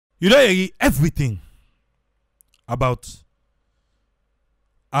You don't hear everything about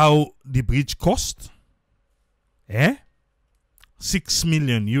how the bridge cost. 6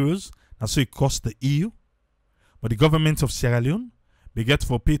 million euros. That's what it cost the EU. But the government of Sierra Leone, they get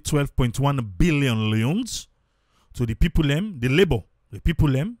for pay 12.1 billion leones to the people them, the labor, the people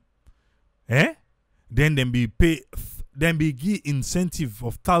them. Then be pay, then be give incentive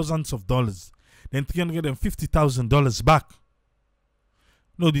of thousands of dollars. Then $350,000 back.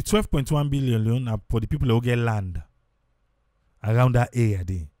 No, the 12.1 billion loan are for the people who get land around that area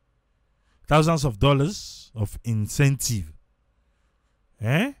there. Thousands of dollars of incentive.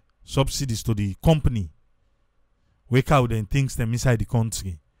 Subsidies to the company. Wake out and things them inside the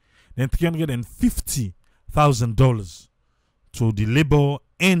country. Then $350,000 to the labor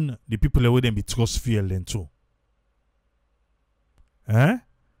and the people who then be trust fuel then too. The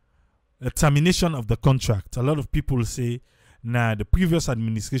termination of the contract. A lot of people say, nah, the previous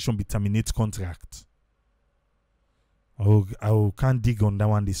administration be terminate contract. I can't dig on that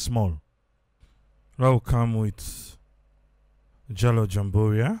one this small. I will come with Jalo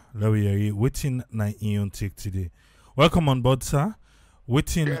Jamboria. Waiting na you take today. Welcome on board, sir.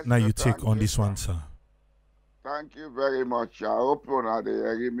 Waiting Yes, now sir, you take thank on you, this sir. one, sir. Thank you very much. I hope you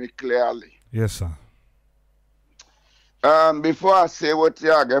hear me clearly. Yes, sir. Before I say what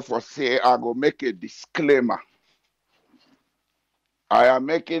I get for say, I go make a disclaimer. I am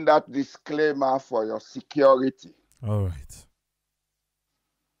making that disclaimer for your security. All right.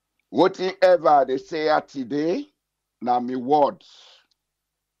 Whatever they say today, now me words.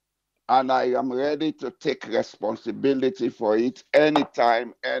 And I am ready to take responsibility for it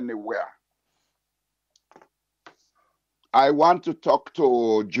anytime, anywhere. I want to talk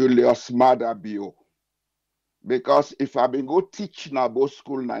to Julius Madabio. Because if I been go teach Nabo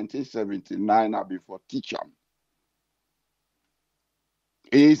School 1979, I be for teach him.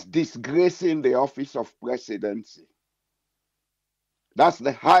 He is disgracing the office of presidency. That's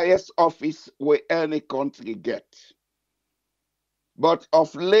the highest office where any country get. But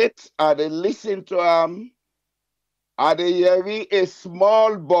of late, I dey listen to him. I dey hear a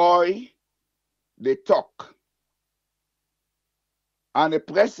small boy they talk. And the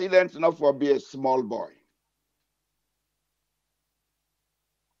president not for be a small boy.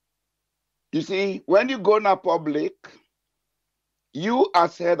 You see, when you go na public, you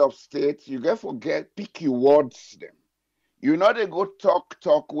as head of state, you get forget, pick your words them. You know they go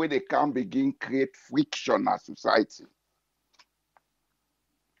talk where they can begin create friction as society.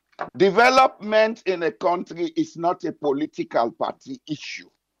 Development in a country is not a political party issue.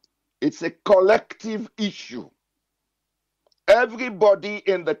 It's a collective issue. Everybody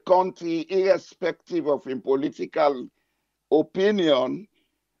in the country, irrespective of in political opinion,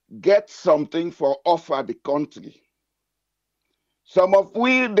 gets something for offer the country. Some of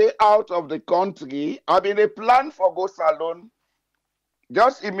we, they out of the country, have been a plan for go salon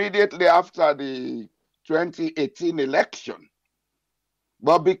just immediately after the 2018 election.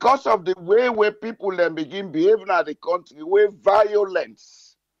 But because of the way where people then begin behaving at the country, where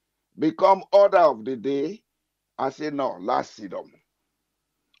violence become order of the day, I say no, last sit down.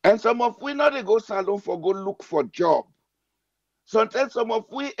 And some of we not they go salon for go look for job. Sometimes some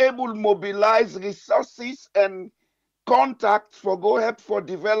of we able mobilize resources and contacts for go help for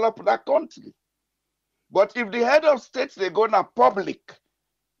develop that country. But if the head of states they go na public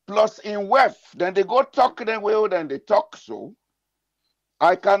plus in wealth, then they go talk them way then they talk so.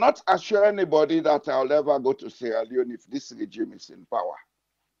 I cannot assure anybody that I'll ever go to Sierra Leone if this regime is in power.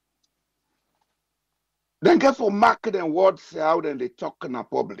 Then get for mark them words out and they talk in a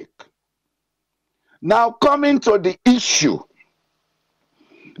public. Now coming to the issue.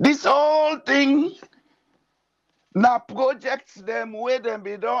 This whole thing now projects them where them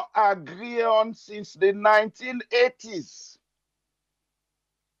we don't agree on since the 1980s.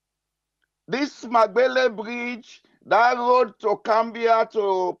 This Magbele Bridge, that road to Cambia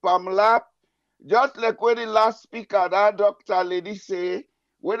to Pamlap, just like when the last speaker, that Dr. Lady say,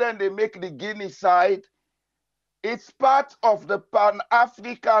 when they make the Guinea side, it's part of the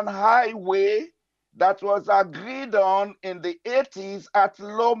Pan-African highway that was agreed on in the 80s at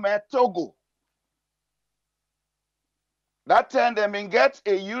Leone, Togo. That time they may get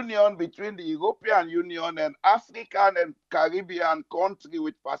a union between the European Union and African and Caribbean country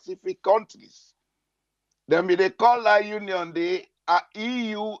with Pacific countries. Then they call that union the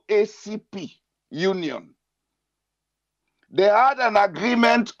EU-ACP union. They had an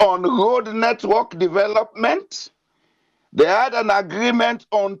agreement on road network development. They had an agreement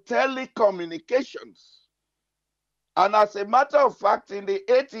on telecommunications. And as a matter of fact, in the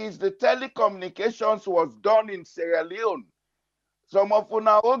 80s, the telecommunications was done in Sierra Leone. Some of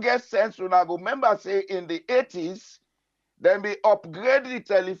una who get sense, una go remember say in the 80s, then we upgrade the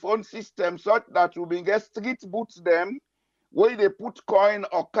telephone system such that we bin get street boots them, where they put coin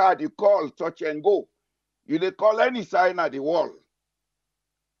or card, you call touch and go. You dey call any sign at the wall.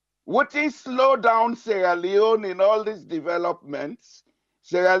 What is slow down Sierra Leone in all these developments?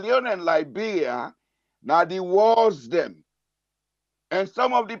 Sierra Leone and Liberia, now the wars them. And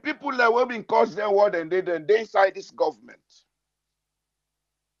some of the people that will be cause them war and they inside this government.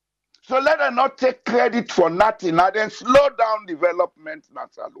 So let them not take credit for nothing and then slow down development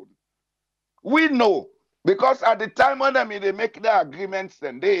not alone. We know, because at the time when they make the agreements,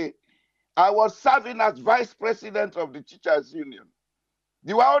 I was serving as vice president of the Teachers Union.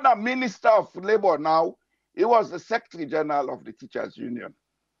 The one minister of labor now, he was the secretary general of the Teachers Union.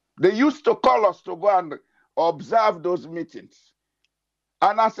 They used to call us to go and observe those meetings.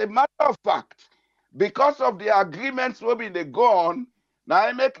 And as a matter of fact, because of the agreements when they go on, now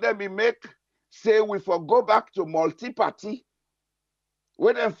I make them say we for go back to multi-party.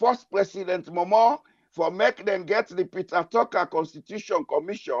 When the first President Momo for make them get the Peter Tucker Constitution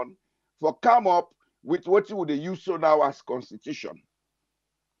Commission for come up with what you would use so now as constitution.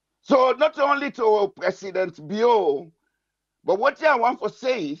 So not only to President Bio, but what I want to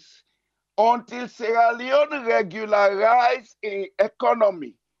say is, until Sierra Leone regularize its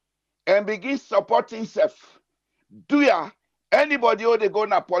economy and begin supporting itself, anybody who they go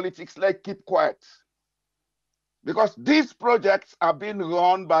into politics, like keep quiet. Because these projects are being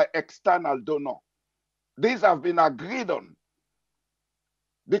run by external donor. These have been agreed on.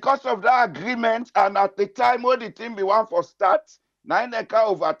 Because of that agreement, and at the time when the thing be one for start, Naineka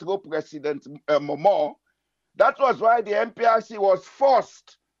overthrow President Momo. That was why the MPRC was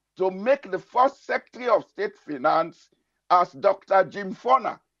forced to make the first Secretary of State Finance as Dr. Jim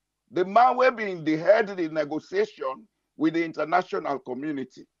Fona, the man who been the head of the negotiation with the international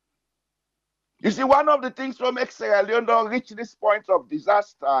community. You see, one of the things that makes Sierra Leone don't reach this point of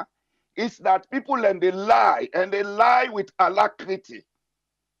disaster is that people and they lie with alacrity.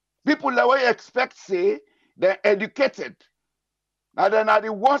 People that we expect say they're educated. Now they're not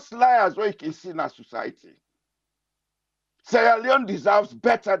the worst liars we can see in our society. Sierra Leone deserves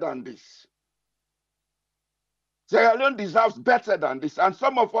better than this. Sierra Leone deserves better than this. And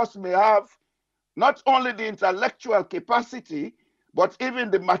some of us may have not only the intellectual capacity, but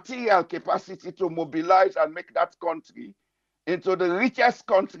even the material capacity to mobilize and make that country into the richest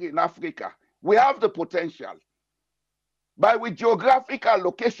country in Africa. We have the potential. By with geographical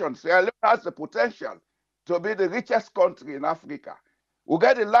location, Sierra Leone has the potential to be the richest country in Africa. We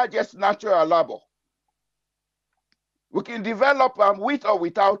get the largest natural labor. We can develop with or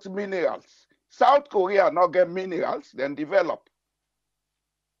without minerals. South Korea not get minerals, then develop.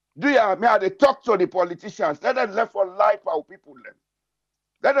 May they talk to the politicians? Let them left for life our people them.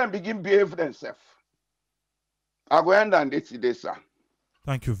 Let them begin behave themselves. I go end and this, sir.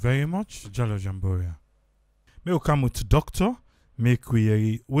 Thank you very much, Jalo Jamboria. May we come with Doctor, make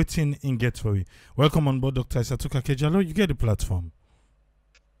we waiting in get for you. Welcome on board, Dr. Isatuka Kejalo. You get the platform.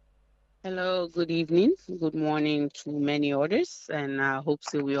 Hello, good evening, good morning to many others, and I hope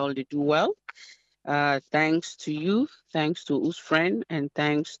so we all do well. Thanks to you, thanks to Usfriend, and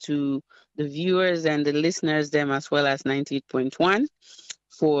thanks to the viewers and the listeners them as well as 98.1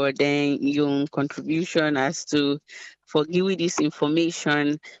 for their own contribution as to for giving this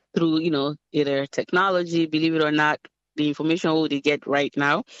information through, either technology, believe it or not. The information we get right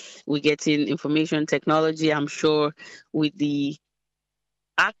now, we get in information technology, I'm sure, with the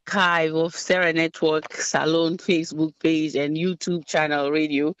archive of Sarah Network, Salon, Facebook page, and YouTube channel,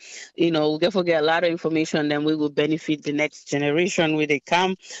 radio. We can forget a lot of information, then we will benefit the next generation when they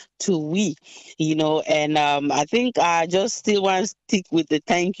come to and I think I just still want to stick with the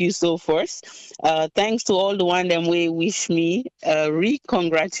thank you so first. Thanks to all the one them we wish me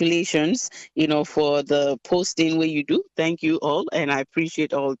congratulations, for the posting where you do. Thank you all, and I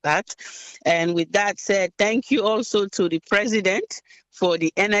appreciate all that. And with that said, thank you also to the president for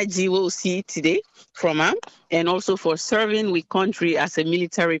the energy we'll see today from him, and also for serving with country as a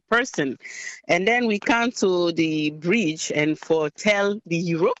military person. And then we come to the bridge and for tell the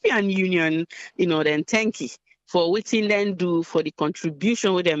European Union, then thank you for what they then do for the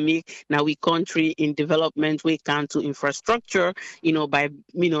contribution we they make now we country in development we can to infrastructure, by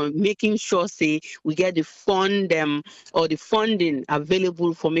making sure say we get the or the funding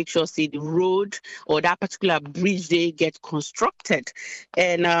available for make sure say the road or that particular bridge they get constructed.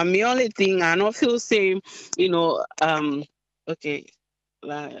 And the only thing I don't feel say, okay,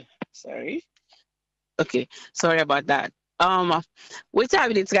 sorry. Okay, sorry about that. which I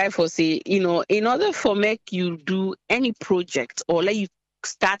will try for say, in order for make you do any project or let you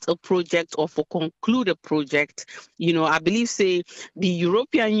start a project or for conclude a project, I believe say the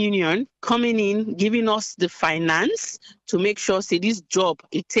European Union coming in, giving us the finance to make sure say this job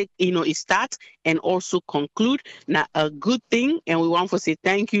it start and also conclude. Now a good thing, and we want to say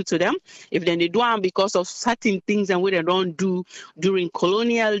thank you to them. If then they do it because of certain things and what they don't do during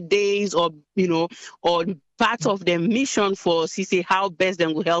colonial days or or part of their mission for see how best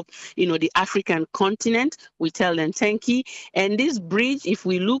them will help the African continent, we tell them thank you. And this bridge, if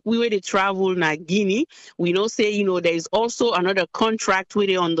we look we where they travel na Guinea, we know say there is also another contract where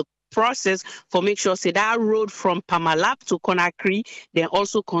they on the process for make sure say that road from Pamalap to Conakry then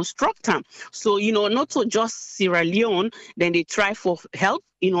also construct them. So not so just Sierra Leone, then they try for help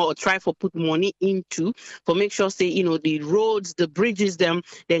or try for put money into for make sure say the roads, the bridges them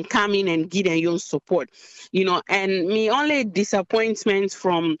then come in and give them your support. And me only disappointment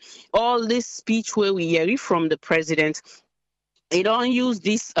from all this speech where we hear it from the president, they don't use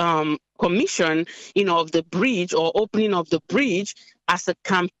this commission of the bridge or opening of the bridge as a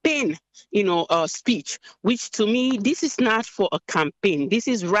campaign speech, which to me this is not for a campaign. This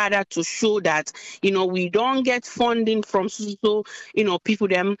is rather to show that we don't get funding from people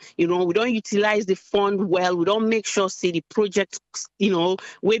them we don't utilize the fund well. We don't make sure say the project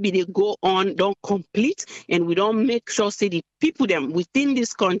maybe they go on don't complete, and we don't make sure say the people them within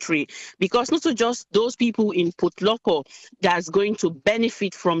this country, because not so just those people in Putloko that's going to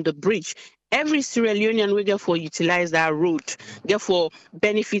benefit from the bridge. Every Sierra Leonean will therefore utilize that road, therefore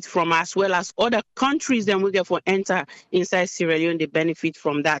benefit from, as well as other countries then will therefore enter inside Sierra Leone, they benefit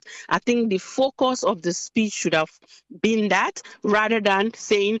from that. I think the focus of the speech should have been that, rather than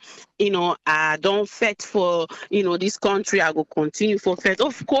saying, I don't fight for, this country, I will continue for fight.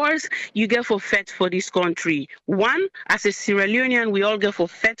 Of course, you get for fight for this country. One, as a Sierra Leonean, we all get for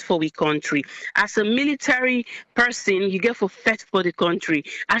fight for we country. As a military person, you get for fight for the country.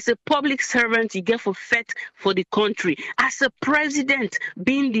 As a public servant, you get for fight for the country. As a president,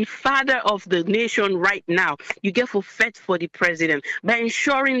 being the father of the nation right now, you get for fight for the president by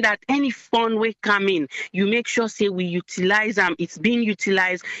ensuring that any fund will come in, you make sure say we utilize them. It's being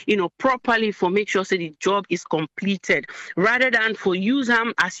utilized, properly for make sure say the job is completed, rather than for use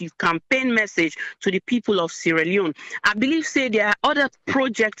them as your campaign message to the people of Sierra Leone. I believe say there are other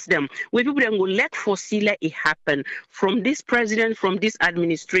projects them where people then will let foresee let it happen from this president, from this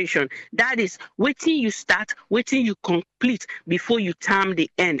administration. That is waiting you start, waiting you complete before you term the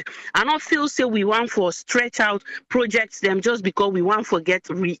end. I don't feel say we want for stretch out projects them just because we want for get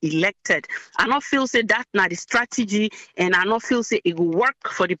re-elected. I don't feel say that now the strategy, and I don't feel say it will work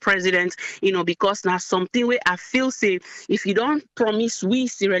for the president, because now something where I feel say if you don't promise we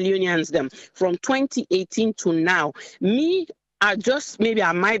Sierra Leoneans them from 2018 to now, maybe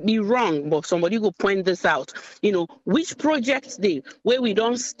I might be wrong, but somebody will point this out. Which projects where we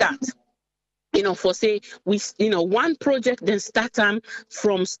don't start. For say we, one project then start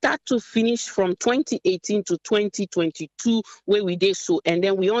from start to finish from 2018 to 2022 where we did so, and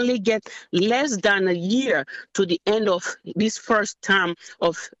then we only get less than a year to the end of this first term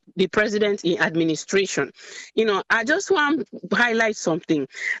of the president in administration. I just want to highlight something.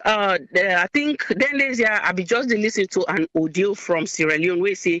 I think then there's I be just listening to an audio from Sierra Leone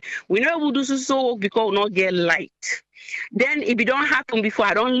where say we know we do so because we not get light. Then if it don't happen before,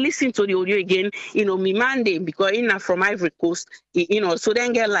 I don't listen to the audio again, me Monday, because from Ivory Coast, so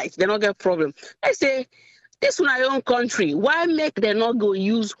then get light, they don't get problem. I say, this is my own country. Why make them not go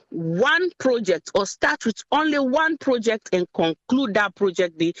use one project or start with only one project and conclude that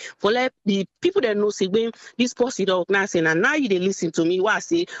project for let the people that know say when this person organizing, and now you they listen to me, what I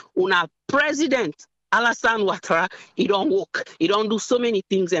say, una president Alassane Ouattara, he don't work. He don't do so many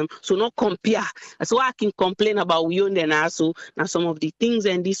things. So not compare. So I can complain about Leone and also now some of the things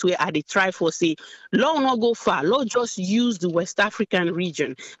and this way I they try for say, law not go far. Law just use the West African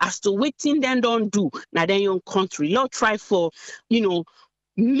region as to what thing then don't do. Now then your country. Law try for,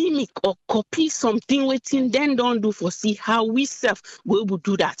 mimic or copy something waiting then don't do for see how we self will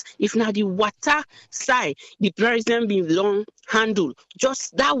do that. If not the water side, the president being long handle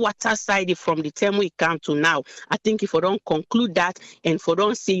just that water side from the time we come to now. I think if I don't conclude that and for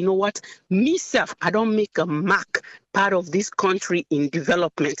don't say, myself, I don't make a mark part of this country in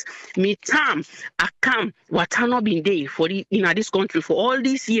development. Me time I come water not been there for the this country for all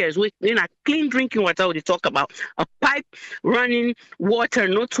these years. We clean drinking water we talk about a pipe running water,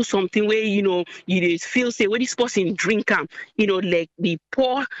 not to something where you feel say where this person drink like the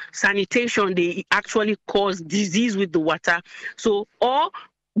poor sanitation they actually cause disease with the water. So or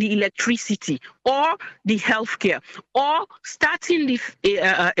the electricity or the healthcare or starting the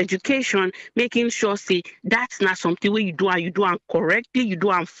education, making sure say that's not something where you do and correctly, you do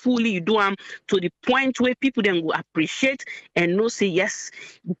and fully, you do to the point where people then will appreciate and know say yes,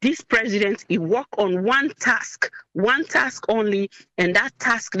 this president he work on one task only, and that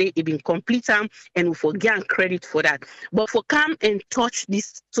task they been complete and we forget credit for that. But for come and touch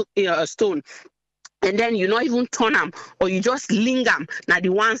this stone, and then you not even turn them, or you just linger na the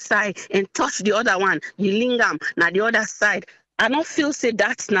one side and touch the other one, you linger na the other side. I don't feel say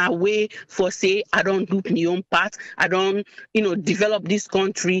that's not way for say I don't do my own part. I don't, develop this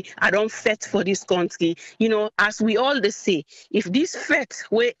country. I don't fight for this country. As we all say, if this fight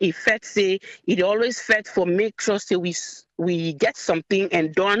where a fight say it always fight for make sure say we get something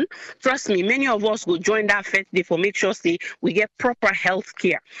and done. Trust me, many of us will join that fight day for make sure say we get proper health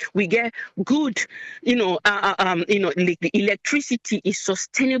care. We get good, the electricity is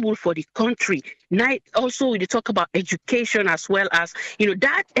sustainable for the country. Now also we talk about education as well as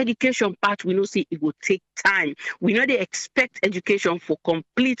that education part. We know say it will take time. We know they expect education for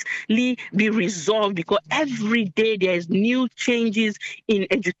completely be resolved because every day there is new changes in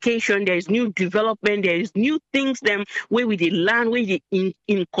education, there is new development, there is new things them where we learn, where they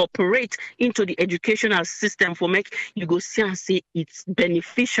incorporate into the educational system for make you go see and say it's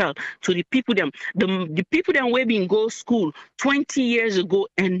beneficial to the people them. The people them where been go school 20 years ago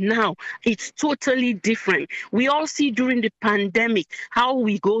and now it's totally different. We all see during the pandemic how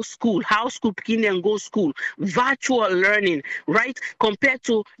we go school, how school begin and go school, virtual learning, right? Compared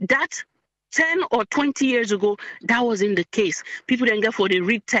to that 10 or 20 years ago, that wasn't the case. People didn't get for they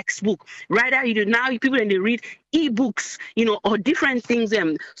read textbook. Rather, now people then they read e-books, or different things.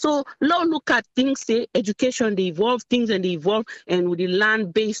 So now look at things, say education, they evolve, things and they evolve, and we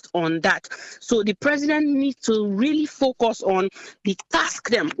learn based on that. So the president needs to really focus on the task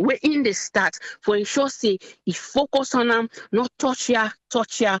them where in the start for ensure say he focus on them, not touch ya,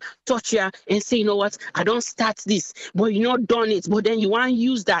 and say, what, I don't start this, but you not done it, but then you want to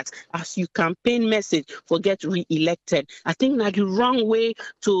use that as your campaign message for get re-elected. I think that's the wrong way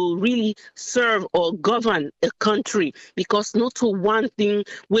to really serve or govern a country, because not to one thing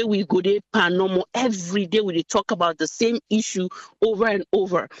where we go there paranormal every day we talk about the same issue over and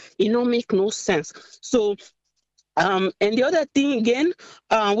over. It don't make no sense. So and the other thing again,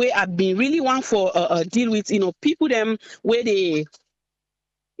 where I've been really want for deal with, people them where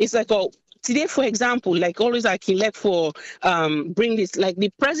it's like today, for example, like always I can let for bring this, like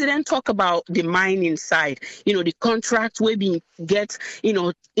the president talk about the mining side, the contract where we get,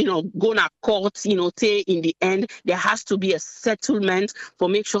 go to court, say in the end there has to be a settlement for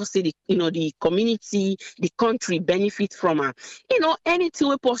make sure say the the community, the country benefit from anything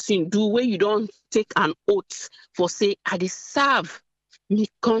we person do where you don't take an oath for say I deserve the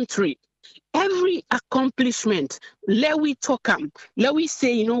country. Every accomplishment, let we talk let we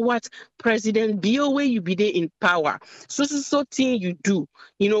say, what, President, be away you be there in power. So thing you do,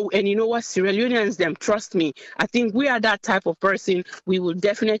 and what, Sierra Leoneans them, trust me, I think we are that type of person. We will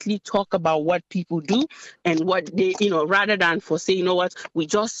definitely talk about what people do and what they, rather than for say, what, we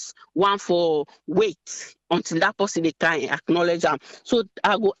just want for wait until that person they can acknowledge them. So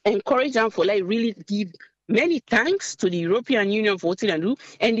I will encourage them for like really give many thanks to the European Union for what they do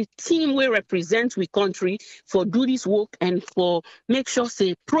and the team we represent we country for do this work and for make sure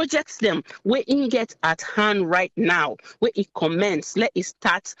say projects them where in get at hand right now, where it commence, let it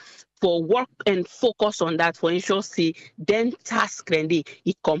start for work and focus on that for ensure say then task and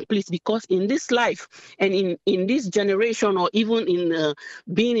it completes, because in this life and in this generation or even in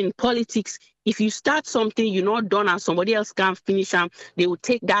being in politics, if you start something you're not done and somebody else can't finish them, they will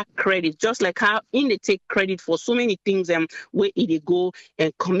take that credit, just like how they take credit for so many things where they go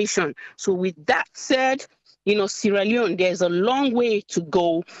and commission. So with that said, Sierra Leone, there's a long way to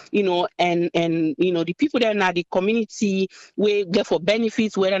go, and the people there now, the community where get for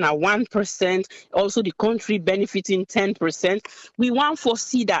benefits, whether now 1%, also the country benefiting 10%. We want to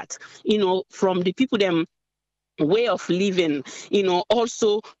see that, from the people them way of living,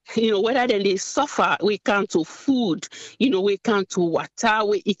 also, whether then they suffer, we come to food, we come to water,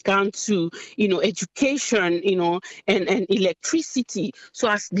 we come to, education, and electricity. So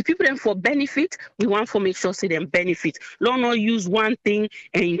as the people then for benefit, we want to make sure say them benefit. Don't not use one thing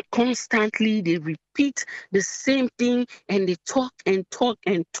and constantly they repeat the same thing and they talk and talk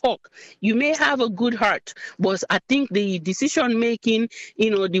and talk. You may have a good heart, but I think the decision making,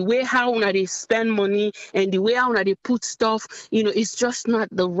 the way how they spend money and the way how they put stuff, it's just not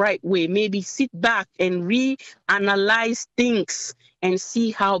the right way. Maybe sit back and reanalyze things and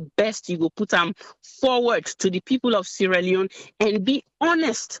see how best you go put them forward to the people of Sierra Leone and be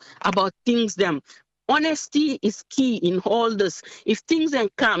honest about things them. Honesty is key in all this. If things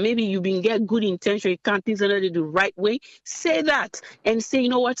ain't come, maybe you been get good intention, you can't things are not the right way, say that and say, you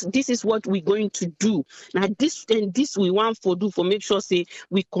know what, this is what we're going to do. Now this and this we want for do for make sure say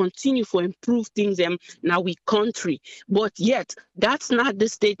we continue for improve things now we country. But yet that's not the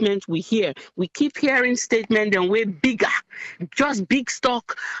statement we hear. We keep hearing statement and way bigger, just big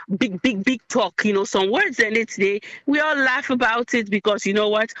stock, big talk, some words in it today. We all laugh about it because you know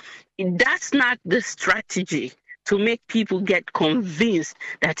what? That's not the strategy to make people get convinced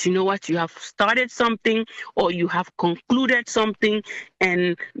that, you know what, you have started something or you have concluded something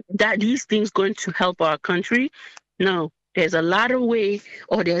and that these things going to help our country. No, there's a lot of way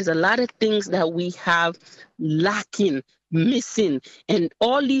or there's a lot of things that we have lacking, missing, and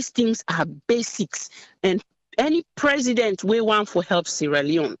all these things are basics. And any president we want for help Sierra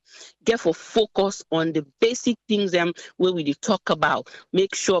Leone get for focus on the basic things where we talk about.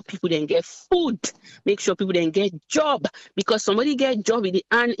 Make sure people then get food. Make sure people then get job. Because somebody get job, they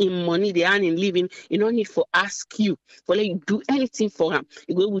earn in money, they earn in living. You don't need for ask you for let you do anything for him.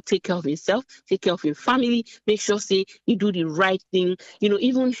 You will take care of himself, take care of your family. Make sure say you do the right thing.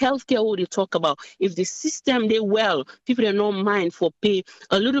 Even healthcare what they talk about. If the system they well, people are not mind for pay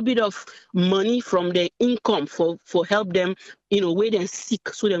a little bit of money from their income for help them, where they're sick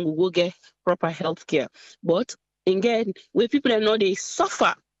so then we will get proper health care. But again, where people are not they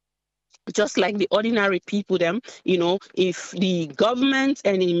suffer just like the ordinary people them, if the government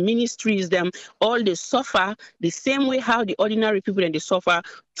and the ministries them all they suffer the same way how the ordinary people and they suffer,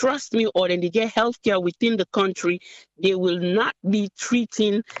 trust me, or then they get healthcare within the country, they will not be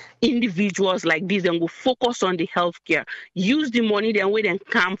treating individuals like this and will focus on the healthcare. Use the money then wait and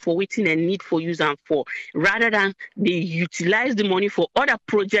come for waiting and need for use and for rather than they utilize the money for other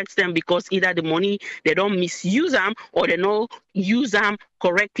projects then because either the money they don't misuse them or they don't use them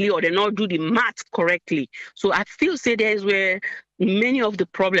correctly or they not do the math correctly. So I feel say there's where many of the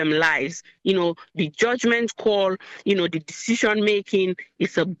problem lies. The judgment call, the decision making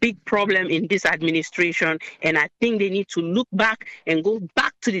is a big problem in this administration. And I think they need to look back and go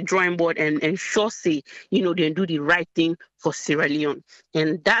back to the drawing board and ensure say, they do the right thing for Sierra Leone.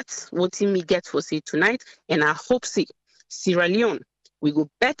 And that's what me gets for say tonight. And I hope say Sierra Leone we go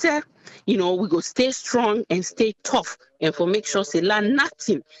better, we go stay strong and stay tough and for make sure say learn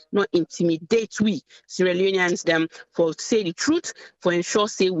nothing, not intimidate we Sierra Leoneans them for say the truth, for ensure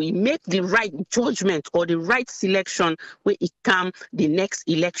say we make the right judgment or the right selection where it come the next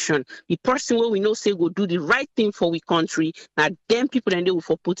election. The person where we know say go do the right thing for we country, now them people and they will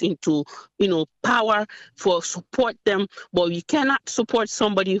for put into power for support them, but we cannot support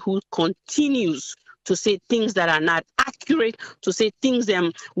somebody who continues to say things that are not accurate, to say things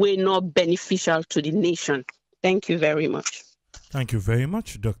were not beneficial to the nation. Thank you very much. Thank you very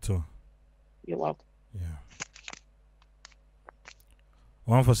much, Doctor. You're welcome. Yeah.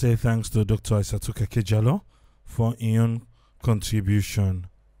 I want to say thanks to Dr. Isatuka Kejalo for his contribution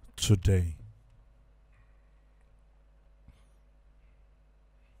today.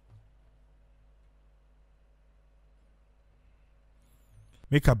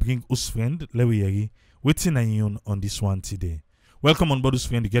 Make a bring us friend Lewiyeri waiting on this one today. Welcome on board, us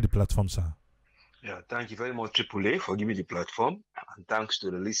friend. You get the platform, sir. Yeah, thank you very much, AAA, for giving me the platform. And thanks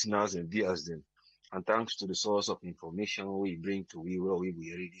to the listeners and viewers then. And thanks to the source of information we bring to we where we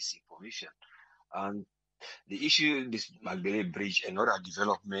read this information. And the issue, this Magdalene Bridge and other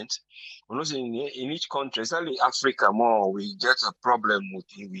development, in each country, especially Africa more, we get a problem with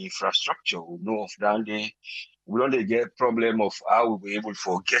the infrastructure. We know of that day. We only get problem of how we able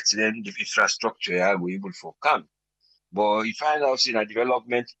to get them the infrastructure, how we able to come. But you find out in a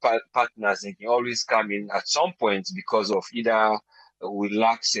development partners, they can always come in at some point because of either we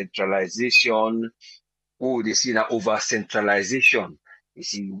lack centralization or they see that over centralization. You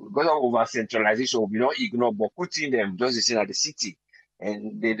see, because of over centralization, we don't ignore, but putting them just the at the city.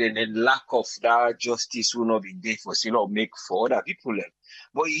 And the lack of that justice will not be there for still make for other people.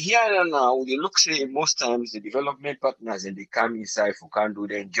 But here now, they look say most times the development partners and they come inside for can do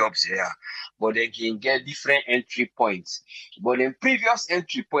their jobs here, but they can get different entry points. But in previous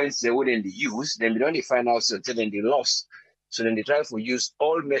entry points they wouldn't use, then they don't find out until then they lost. So then they try to use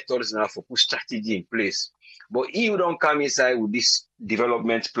all methods now for put strategy in place. But EU don't come inside with this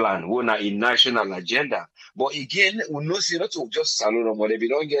development plan. We're not in national agenda. But again, we know see not to just salon, but if you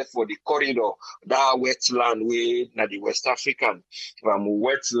don't get for the corridor, that wetland way, na the West African from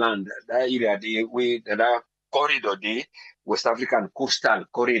wetland, that area the way that corridor, the West African coastal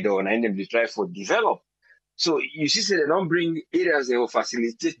corridor, and then they try for develop. So you see, say they don't bring areas that will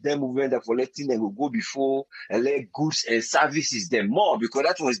facilitate them movement for letting them go before and let goods and services them more because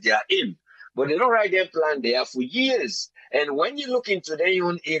that was their aim. But they don't write their plan there for years. And when you look into their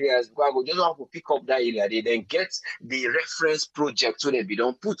own areas, because we just want to pick up that area, they then get the reference project so they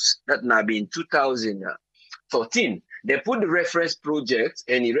don't put that now be in 2013. They put the reference project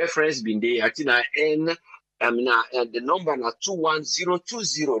and the reference been there. I think the number now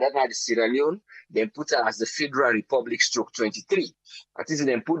 21020. That now the Sierra Leone. Then put it as the Federal Republic stroke 23. At least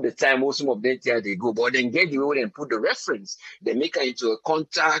then put the time, most of them there they go. But then get the way and put the reference. They make it into a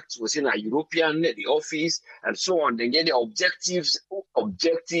contact within a European, the office, and so on. Then get the objectives,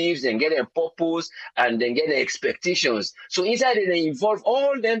 then get a purpose, and then get the expectations. So inside it, they involve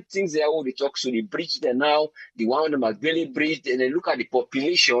all them things there all we talk. So the bridge there now, the one on the McBelly Bridge, and they look at the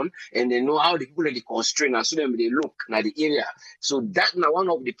population and they know how the people are the constraint, and so then they look at the area. So that now one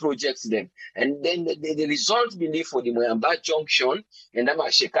of the projects them. And then the result be there for the Moyamba Junction and that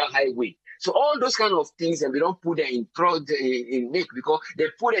Sheka Highway. So all those kind of things, and we don't put them in make because they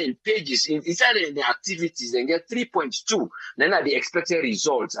put it in pages inside the activities and get 3.2. Then are the expected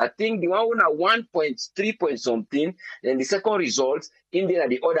results. I think the one at 1.3 point something, then the second result in there are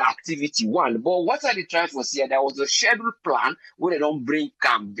the other activity one. But what are they trying to see? There was a schedule plan where they don't bring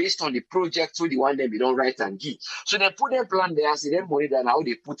camp based on the project, so the one that we don't write and give. So they put their plan there, see them money that now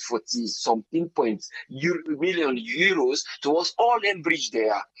they put 40 something million euros towards all them bridge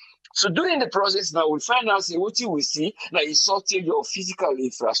there. So during the process now, we find out what you will see now is sorting your physical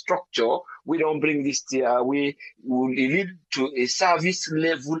infrastructure. We don't bring this here. We will lead to a service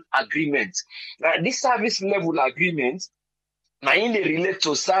level agreement. This service level agreement now in they relate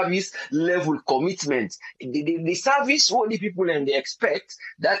to service level commitment. The service what the people and they expect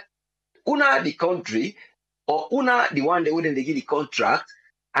that una the country or una the one they wouldn't give the contract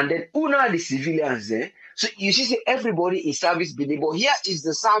and then una the civilians there. So you see everybody is service building, but here is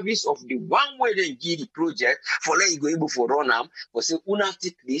the service of the one way they give the project for let you go able for run them, but say una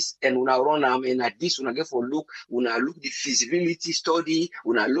take this and una run them and at this una get for look the feasibility study,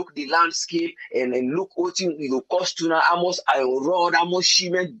 una look the landscape and then look what you cost una almost iron rod, almost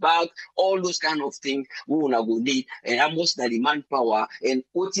cement bag, all those kind of things we una go need and almost the manpower and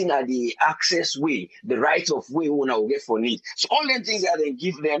what in the access way, the right of way we una go get for need. So all them things that they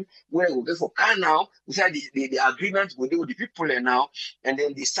give them where we go get for car now. The agreement with the people now, and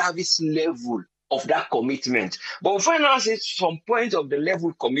then the service level of that commitment. But we find out at some point of the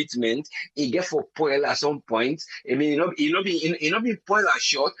level commitment, it get for poil at some point. I mean, it not be poil at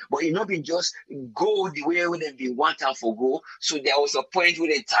short, but it not be just go the way where they want to for go. So there was a point where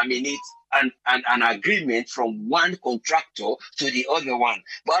they terminate an agreement from one contractor to the other one.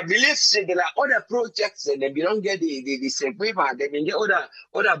 But I believe there are other projects and then we don't get the same paper, then we get other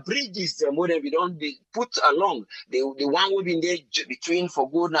bridges that we don't put along. The one we've been there between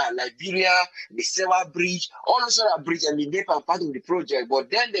Fogona, Liberia, the Sewa Bridge, all those other bridges, I mean, they are part of the project, but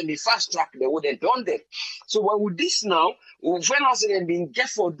then the fast track, they wouldn't done that. So what with this now, when I say then been get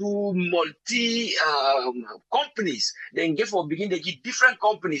for do multi companies, then get for begin to get different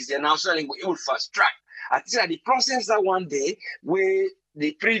companies, then now selling will fast track. I think that the process that one day where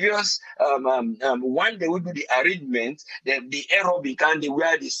the previous one day would do the arrangement, then the error began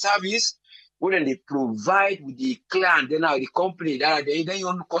where the service wouldn't they provide with the client, then now the company that then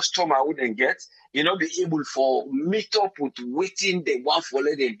your customer wouldn't get, you know, be able for meet up with waiting the one for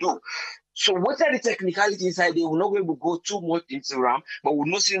let them do. So what are the technicalities inside? They will not be able to go too much into RAM, but we'll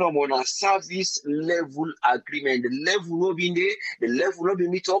not see no more on a service level agreement. The level will be in there, the level will be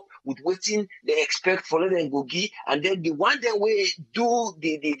meet up with waiting they expect for them go give, and then the one that we do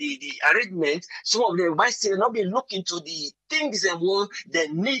the arrangement, some of them might still not be looking to the things and what they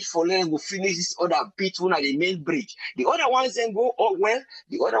need for them to finish this other bit one at the main bridge. The other ones then go oh well,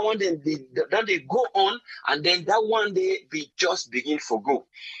 the other one then they go on, and then that one they be just begin for go.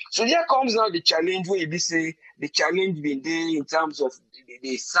 So here comes now the challenge where you say the challenge been there in terms of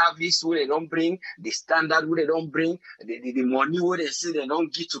the service where they don't bring, the standard where they don't bring, the money where they say they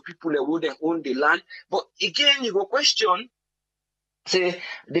don't give to people that would own the land. But again, you go question say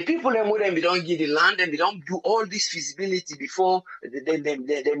the people them when we don't give the land and they don't do all this feasibility before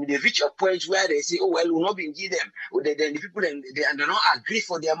they reach a point where they say, oh well, we'll not be give them. Then the people they don't agree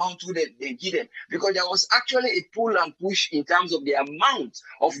for the amount they give them, because there was actually a pull and push in terms of the amount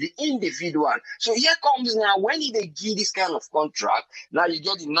of the individual. So here comes now when they give this kind of contract, now you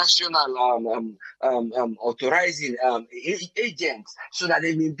get the national authorizing agents, so that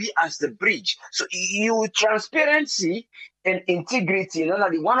they will be as the bridge. So you transparency and integrity,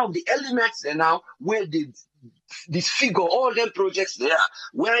 one of the elements there now where this figure all them projects there,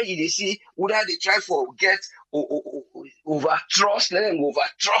 where you see whether they try for get over trust, let them over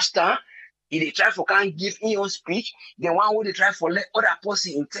trust, if they try for can't give in your speech, then one would they try for let other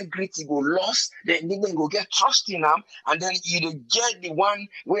person integrity go lost, then they go get trust in them, and then you get the one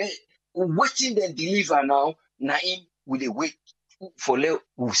where waiting then deliver now him with the wait for let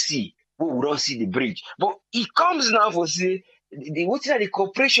we see. We don't see the bridge. But it comes now for say the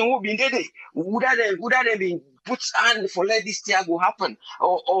cooperation will be there. Would that be put on for let this thing go happen?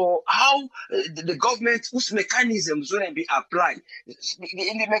 Or how the government, whose mechanisms will be applied?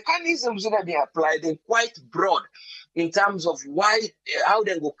 The mechanisms will be applied, they're quite broad in terms of how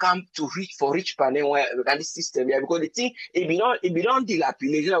they will come to reach panel and this system, because the thing it be not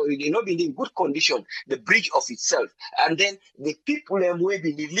dilapidated, it not be in good condition, the bridge of itself, and then the people will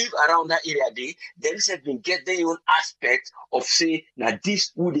be live around that area, they said get their own aspect of say now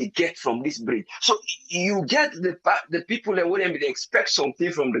this who they get from this bridge. So you get the people that will they expect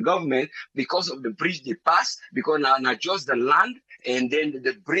something from the government because of the bridge they pass, because now not just the land and then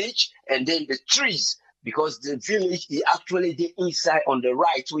the bridge and then the trees. Because the village is actually the inside on the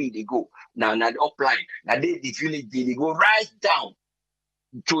right way they go. Now the upline. Now the village they go right down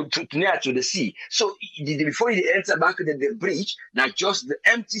to near to the sea. So before they enter back the bridge, now just the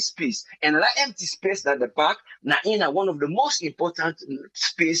empty space. And that empty space at the back, now in one of the most important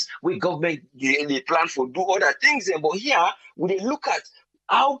space where government they plan for do other things. But here when they look at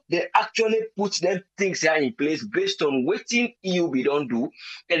how they actually put them things here in place based on what EU we don't do,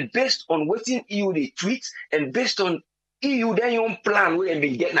 and based on what EU they tweet, and based on EU then your plan where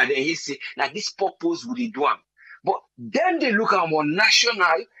they get now they say now this purpose would they do them. But then they look at more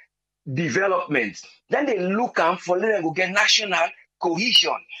national development. Then they look at for let them go get national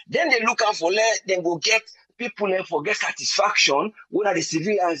cohesion. Then they look at for let them go get people for get satisfaction. When are the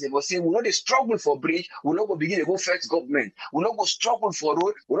civilians they will say we not they struggle for bridge, we not go begin to go first government, we not go struggle for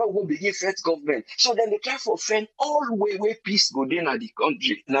road, we not go begin first government. So then they try for friend all way where peace go there in the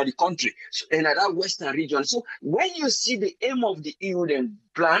country, so, in that western region. So when you see the aim of the EU then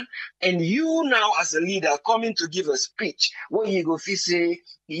plan, and you now as a leader coming to give a speech where you go say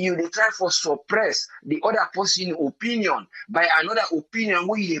you they try for suppress the other person's opinion by another opinion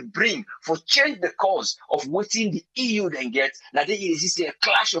where they bring for change the cause of what the EU then get, that there is a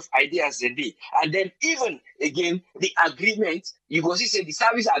clash of ideas a day. And then even again the agreement, you go see the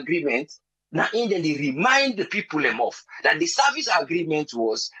service agreement. Now, in then they remind the people them of that the service agreement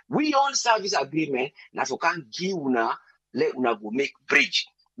was we on service agreement. Now, so can give una let una go make bridge.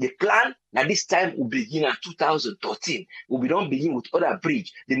 The plan now this time will begin at 2013. We don't begin with other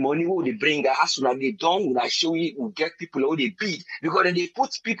bridge. The money will they bring as soon as they done, will show you will get people who they bid, because then they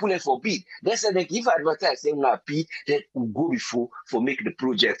put people in for bid. They said they give advertise they will bid, then will go before for make the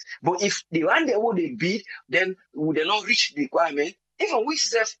project. But if the one they will they bid, then will they not reach the requirement, even we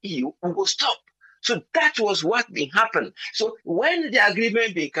self EU will go stop. So that was what been happen. So when the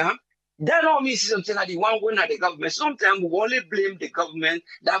agreement became, that don't mean something like the one when at the government. Sometimes we only blame the government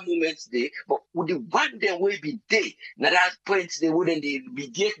that moment day, but would the one then will be day. Now that point they wouldn't be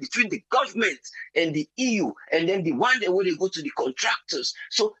between the government and the EU, and then the one that will go to the contractors.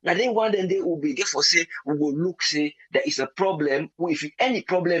 So now then one then they will be there for say we will look say there is a problem if any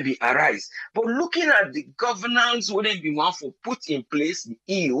problem be arise. But looking at the governance wouldn't be one for put in place the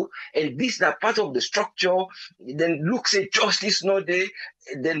EU, and this that part of the structure. Then look say justice no day.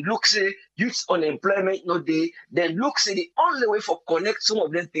 Then look say youth unemployment no day, then look say the only way for connect some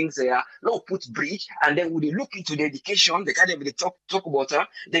of them things there, no put bridge, and then when they look into the education, they kind of they talk about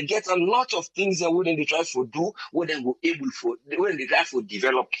they get a lot of things that wouldn't they try for do, when they were able for when they try for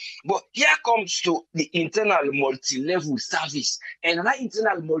develop. But here comes to the internal multi-level service, and that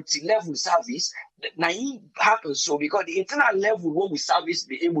internal multi-level service now it happens so because the internal level what we service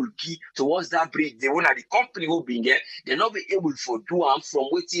be able to give towards that bridge, the one at the company will be there, they not be able for do from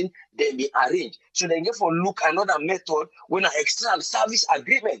waiting they be arranged. So they get for look another method when an external service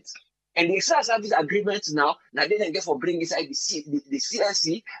agreement. And the external service agreement now they then get for bring inside the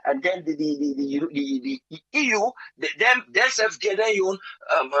CSC, and then the EU, themselves get their own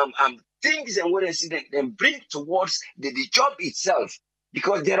things and what they see then bring towards the job itself.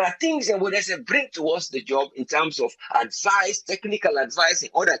 Because there are things and what they say bring towards the job in terms of advice, technical advice,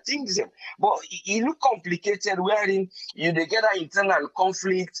 and other things. But it look complicated wherein they get an internal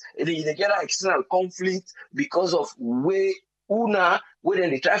conflict, they get an external conflict because of where when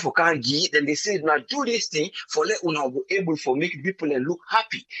they try for can't give, then they say, now do this thing for let una go able for make people and look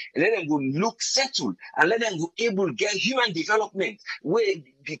happy, and let them go look settled, and let them go able to get human development, where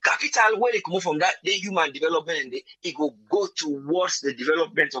the capital where they come from that, the human development, and it go towards the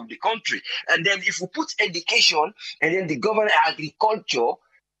development of the country. And then if we put education and then the government agriculture,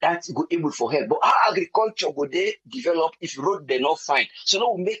 that's go able for help. But how agriculture would they develop if road they're not fine? So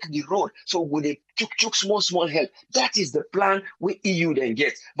now we make the road. So would they took small help? That is the plan we EU then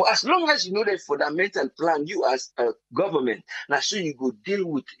get. But as long as you know the fundamental plan, you as a government, now so you go deal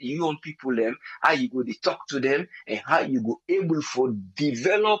with your own people them, how you go to talk to them, and how you go able for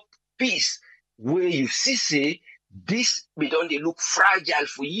develop peace where you see this we don't they look fragile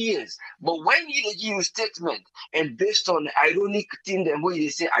for years. But when you give a statement and based on ironic thing then where they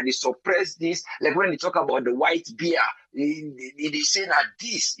say they suppress this, like when they talk about the white bear, they say that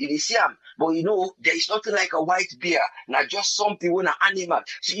this, they say but there is nothing like a white bear, not just something when an animal.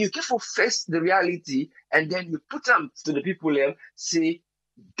 So you give for face the reality and then you put them to the people and say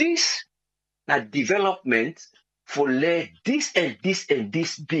this development for let this and this and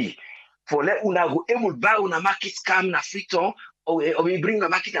this be. For let una go able buy una market come na friton, or we bring a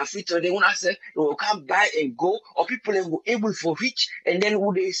market and friton, then una say we can buy and go, or people then go able for reach, and then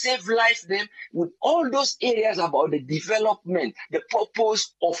would they save life them with all those areas about the development, the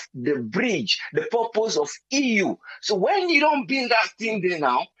purpose of the bridge, the purpose of EU. So when you don't build that thing there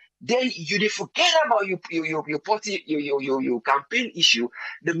now, then you forget about your party, your campaign issue,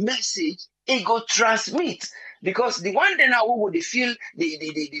 the message it go transmit. Because the one day now who would feel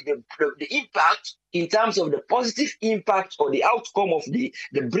the impact in terms of the positive impact or the outcome of the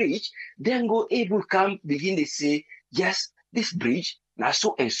bridge, then go able come begin to say, yes, this bridge now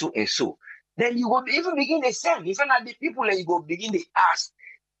so and so and so. Then you will even begin to send, even at the people that you go begin to ask,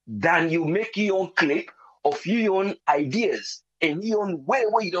 then you make your own clip of your own ideas and your own way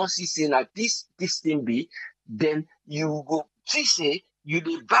where you don't see saying that this thing be, then you go see say you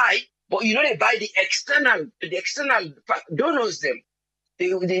dey buy. But they buy the external donors them.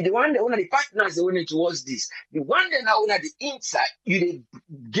 The one that own the partners they went towards this. The one that now own the inside, you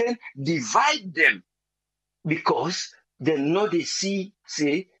again divide them because they know they see,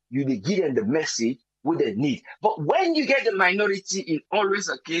 say, you give them the message what they need. But when you get the minority, in always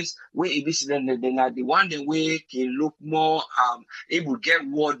a case where it is then are the one that way can look more able to get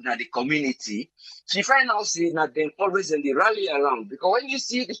word in the community. So you find out say that then always then they rally around, because when you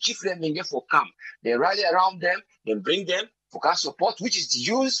see the chief them get for camp, they rally around them, then bring them for camp support, which is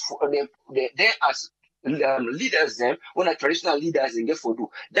used for them they as leaders them, when the traditional leaders they get for do.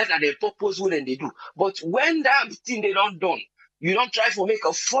 That are the purpose when they do. But when that thing they don't done, you don't try to make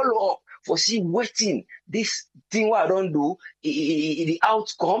a follow up for see waiting this thing what I don't do the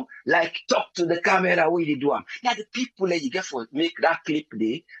outcome, like talk to the camera where they do them. Now the people that you get for make that clip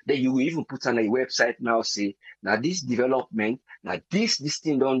there, that you will even put on a website now say, now this development, now this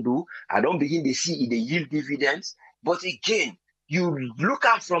thing don't do, I don't begin to see the yield dividends. But again, you look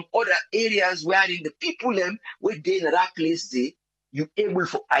out from other areas where in the people them where they in that place they, you able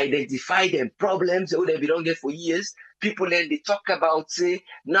to identify them problems that they don't get for years. People then they talk about say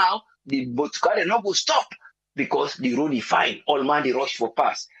now but they not go stop because the road is fine. All man they rush for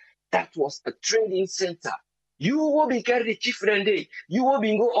pass. That was a training center. You will be carry the chief and day. You will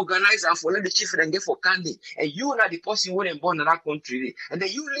be go organize and follow the chief and get for candy. And you are the person who born in that country. And then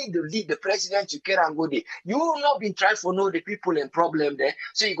you lead the president you care and go there. You will not be trying to know the people and problem there.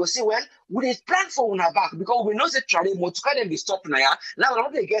 So you go say, well, we need plan for una back because we know the trade motuka them be stop now. Now we're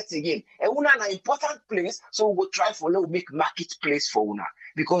not they get again. And una an important place, so we will try for make marketplace for una.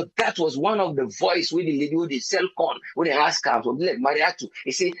 Because that was one of the voice where the lady who they sell corn, when they ask her, so like Mariatu,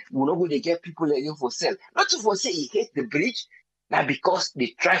 they say, we know go they get people like you for sell. Not to for say he hate the bridge, now because they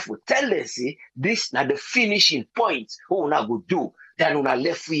try to tell them, say, this now the finishing point, who now go do. Then we are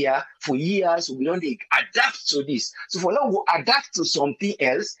left here for years, we don't adapt to this. So for now we adapt to something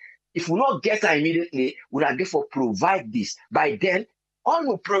else. If we not get her immediately, we are therefore provide this. By then, all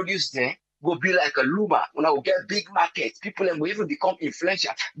we produce there, will be like a Luma. When I will get big markets, people will even become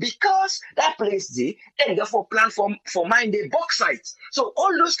influential because that place they and therefore plan for mine the bauxite. So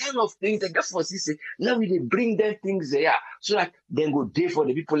all those kind of things, they just for say, now we bring them things there so that then go there for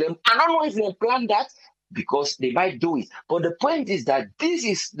the people. I don't know if they plan that, because they might do it. But the point is that this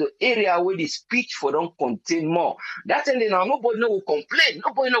is the area where the speech for them contain more. That's and now nobody will complain.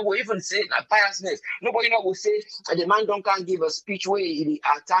 Nobody will even say that biasness. Nobody will say the man can't give a speech where he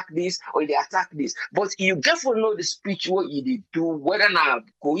attack this or they attack this. But you definitely know the speech where he do, whether now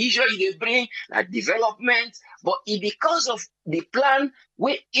cohesion they bring, like development, but it because of the plan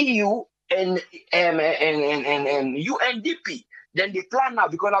where EU and UNDP. Then they plan now,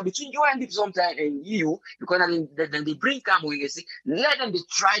 because now between UNDP sometimes and EU, because then they bring come when they say, let them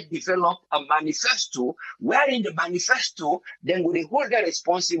try develop a manifesto, wherein the manifesto, then will they hold them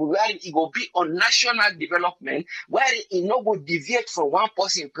responsible, wherein it will be on national development, wherein it not will deviate from one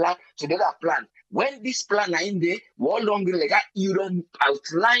person plan to the other plan. When this plan are in there, what longer like that, you don't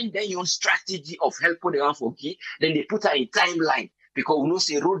outline then your strategy of helping the one for key, then they put her in timeline. Because we know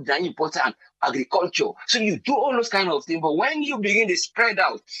say road is important, agriculture. So you do all those kind of things. But when you begin to spread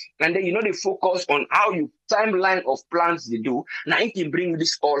out, and then they focus on how you timeline of plans they do, now it can bring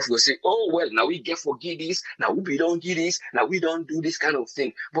this all for say, oh well, now we get forgive this, now we don't give this, now we don't do this kind of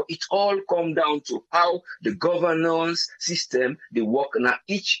thing. But it all come down to how the governance system they work now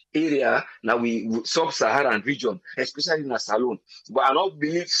each area, now we sub-Saharan region, especially in a salon. But I don't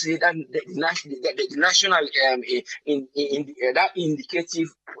believe say that the national that indicative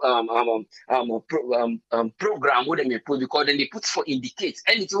program what they put, because then they put for indicate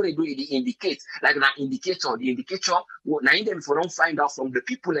anything what they do, they indicate like an indicator. The indicator now in them for don't find out from the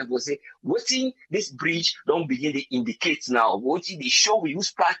people and go say what's this bridge don't begin to indicate now. What they show we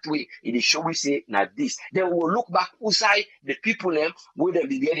use pathway, they show we say now this. Then we'll look back outside the people them where they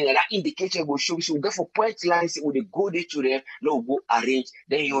be getting and that indicator will show we should go for point lines when they go there to them, no go arrange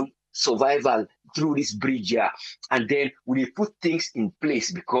then you survival through this bridge here, and then we put things in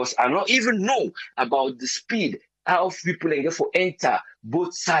place, because I don't even know about the speed, how people get for enter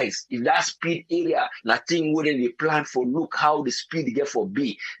both sides. If that speed area, nothing wouldn't be planned for, look how the speed get for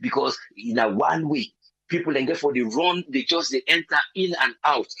be, because in a one way, people get for the run, they enter in and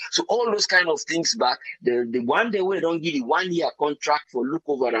out. So all those kind of things back, the one day where they don't give the 1 year contract for look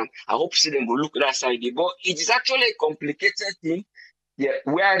over them, I hope see them go look that side. But it is actually a complicated thing. Yeah,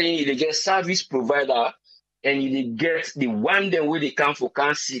 wherein they get service provider and you get the one day where they can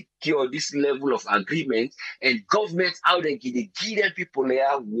secure this level of agreement, and government out there give them people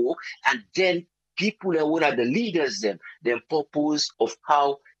there work, and then people that what are the leaders them purpose of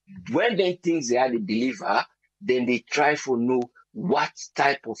how when they things they are to deliver, then they try for know what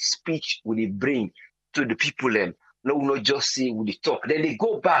type of speech will they bring to the people them. No, not just say with the talk. Then they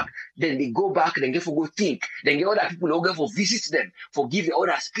go back, then get for go think. Then get other people who go for visit them, for give the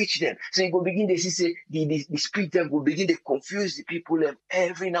other speech them. So you go begin to see the speech them will begin to confuse the people them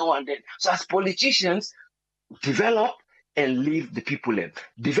every now and then. So as politicians, develop and leave the people them.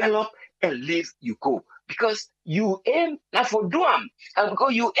 Develop and leave you go. Because you aim not for do them. And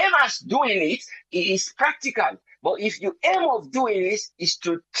because you aim as doing it is practical. But if you aim of doing this is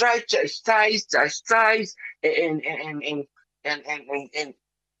to try to chastise and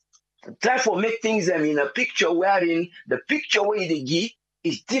try for make things in a picture wherein the picture where they give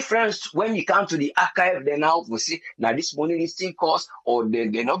is different when you come to the archive. Then now we see now this money this thing cost, or they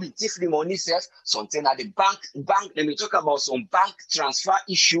not be the money says something at the bank. Then we talk about some bank transfer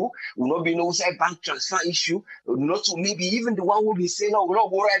issue. Will not be no say bank transfer issue. Not to maybe even the one will be saying, no, we'll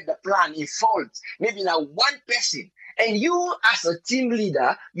not write the plan in fault. Maybe now one person. And you, as a team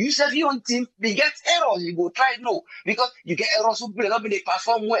leader, you serve your own team, they get errors, you go try no. Because you get errors, so people don't they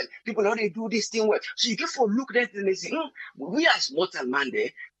perform well. People know they do this thing well. So you get for look at it and they say, we as mortal man there,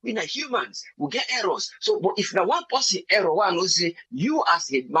 we are humans, we get errors. So, but if now one person error, one will say, you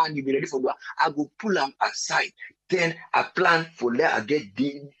as a man, you be ready for that, I go pull them aside. Then I plan for let I get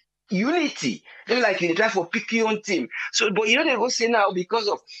the unity. Then like you try for pick your own team. So, but they go say now because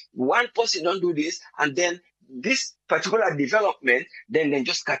of one person don't do this, and then this particular development, then they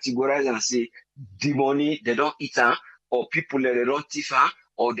just categorize and say the money they don't eat or people they don't tiff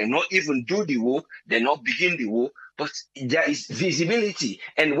or they not even do the work, they not begin the work, but there is visibility.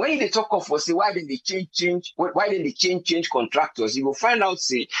 And when they talk of say why didn't they change contractors, you will find out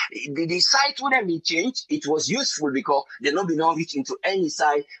say the site wouldn't be changed. It was useful because they not been reach into any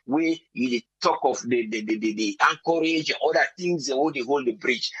site where you talk of the anchorage, other things they hold the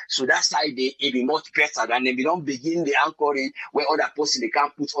bridge. So that's why it be much better than they don't begin the anchorage where other person they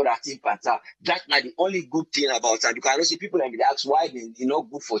can't put other things better. That's not the only good thing about it. You can see people and be asked why they not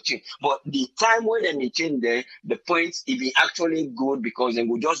good for change. But the time when they change the points, it be actually good because they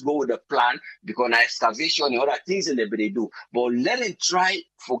will just go with the plan because excavation and other things that they do. But let them try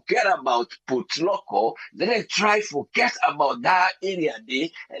forget about Putloko, let them try forget about that area there,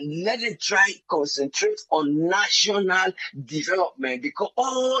 and let them try concentrate on national development because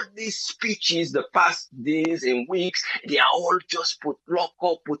all these speeches the past days and weeks, they are all just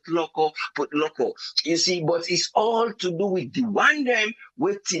Putloko, Putloko, Putloko. You see, but it's all to do with the one them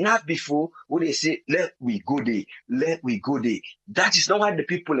waiting up before when they say, let we go there, let we go there. That is not what the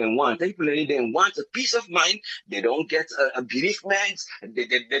people want. The people want a peace of mind. They don't get a bereavement. They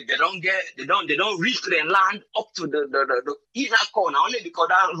don't reach their land up to the inner corner only because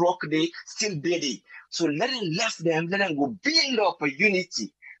that rock they still dirty. So let them go build up a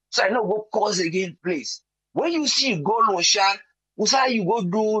unity. So I know what cause again place. When you see you go Loshar, you go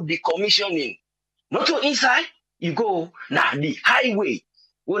do the commissioning. Not to inside, you go now the highway,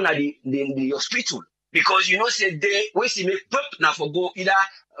 go now the hospital. Because you know, say they when she make pop now for go either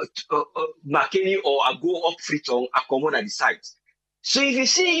McKinney or I go up Freetown, I come on at the site. So if you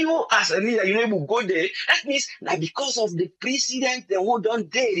see you as a leader, you able to go there, that means that because of the precedent they hold on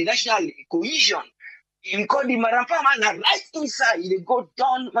there, the national cohesion. You call the Marampa man right inside, you go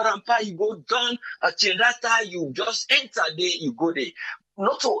down Marampa, you go down Chendata, you just enter there, you go there.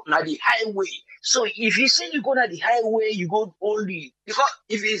 Not to now the highway. So if you say you go to the highway, you go only because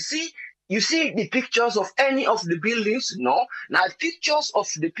if you see the pictures of any of the buildings, no? Now pictures of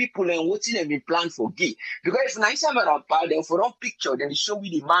the people and what's in been planned for gay. Because if nice Marampa, then for one picture, then they show me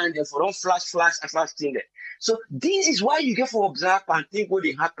the man, then for one flash thing there. So this is why you get for observe and think what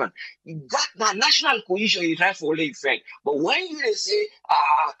they happen. That national cohesion you try for only effect. But when you say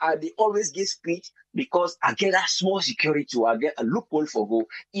they always give speech because I get a small security or I get a loophole for go,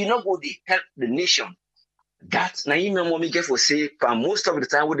 you know go they help the nation. That na him mommy get for say but most of the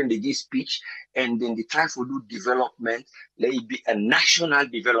time when they give speech and then they try to do development, let it be a national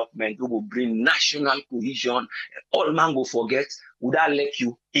development who will bring national cohesion. All man will forget, would I let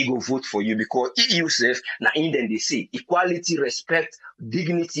you, he go vote for you because he himself na in then they say equality, respect,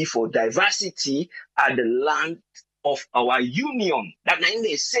 dignity for diversity are the land of our union. That na in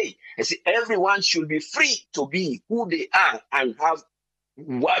they say everyone should be free to be who they are and have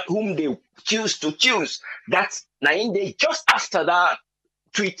whom they choose to choose. That's now in the just after that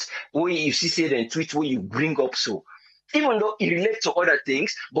tweet where you see say then tweet where you bring up so even though it relates to other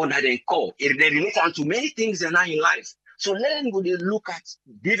things, but now then call it they relate to many things that are in life. So let them go look at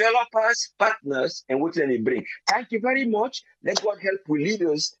developers, partners, and what they bring. Thank you very much. Let God help with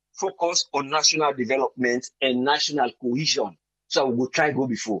leaders focus on national development and national cohesion. So we will try go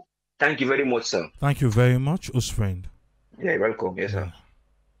before. Thank you very much, sir. Thank you very much, us friend. Yeah, welcome. Yes, sir.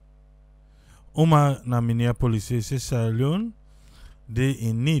 Omar na Minneapolis says Sierra Leone, they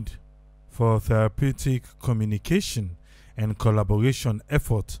in need for therapeutic communication and collaboration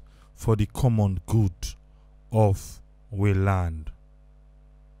effort for the common good of we land,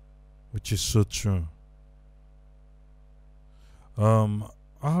 which is so true.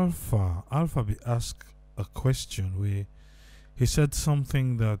 Alpha be asked a question where he said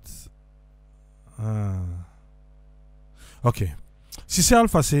something that okay. Sisi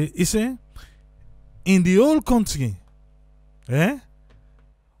Alpha he say in the whole country,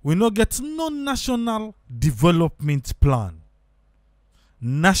 we no get no national development plan.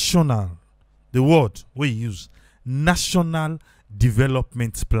 National, the word we use, national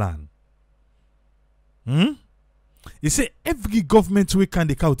development plan. He say every government we can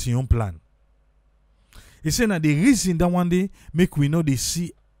take out your own plan. He say now the reason that one day make we know they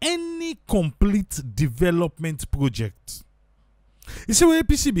see any complete development project. He say where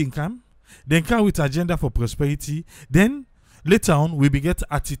APC been come, then come with agenda for prosperity, then later on we get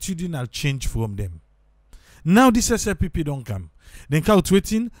attitudinal change from them. Now this SLPP don't come. Then come with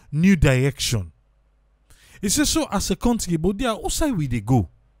waiting new direction. He says so as a country, but they are outside where they go.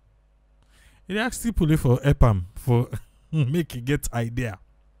 He asked people for EPAM for make it get idea.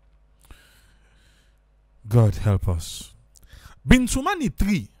 God help us. Bintumani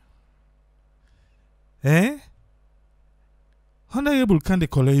 3. Honorable Kande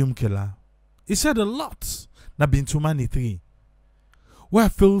Koleyum Kela. He said a lot na Bintumani 3. Where I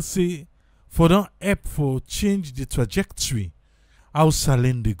feel say for don't help for change the trajectory how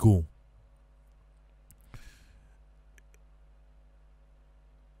Salem they go.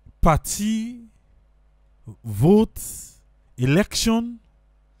 Party, vote, election,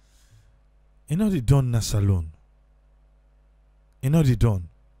 You know they done na salon. You know they done.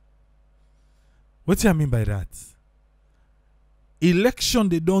 What do I mean by that? Election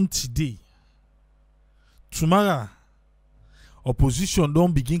they done today. Tomorrow, opposition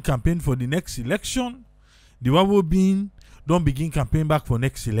don't begin campaign for the next election. The one will be don't begin campaign back for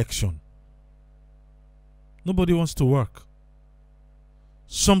next election. Nobody wants to work.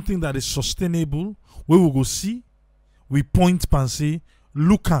 Something that is sustainable, we will go see, we point and say,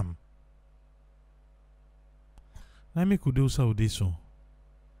 look am. Let me could do so this so.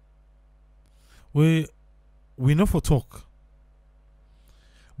 We know for talk.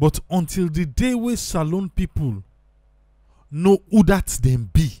 But until the day where salon people know who that them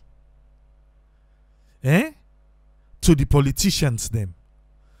be, to the politicians them,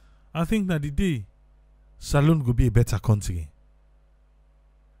 I think that the day salon will be a better country.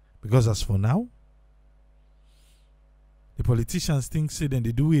 Because as for now, the politicians think say then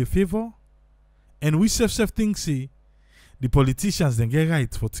they do we a favor, and we self think say the politicians then get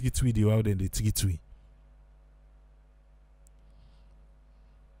right for treat we the world and they treat we.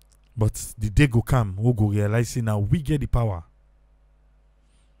 But the day go come, we go realize now we get the power.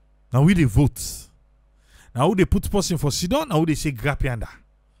 Now we the vote. Now who they put person for Sidon, now who they say grab yanda.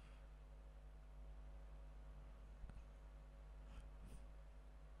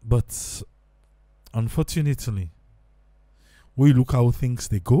 But unfortunately, we look how things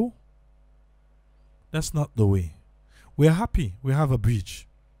they go. That's not the way. We're happy. We have a bridge.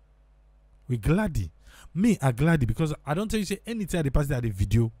 We're glady. Me, I'm glady because I don't tell you say anytime they pass that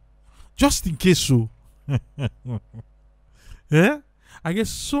video. Just in case so. Yeah? I get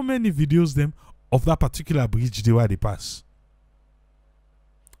so many videos them of that particular bridge they where they pass.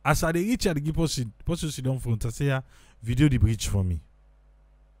 As I reach at the give person sit down front and say, yeah, video the bridge for me.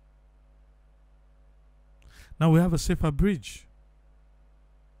 Now we have a safer bridge.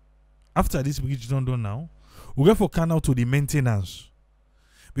 After this bridge done now, we go for canal to the maintenance.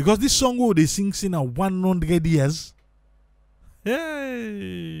 Because this song will they sing in 100 years.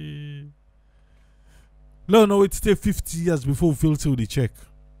 Hey. No, it stay 50 years before we fill the check.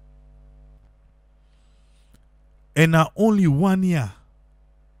 And now only 1 year.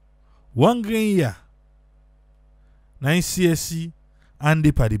 1 green year. Now in CSC and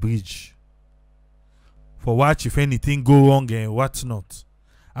they the bridge. For watch if anything go wrong and what not.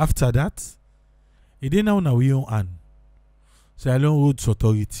 After that, it didn't now we own hand. So I don't roads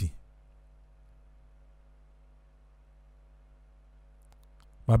authority.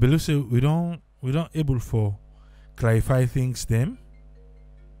 But below say we don't able for clarify things them.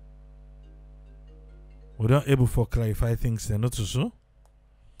 We don't able for clarify things them, not so.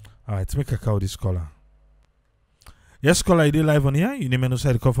 Alright, make a call this caller. Yes, caller, you did live on here. You name and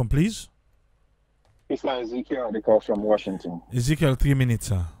side call from please. It's my Ezekiel, the call from Washington. Ezekiel, 3 minutes,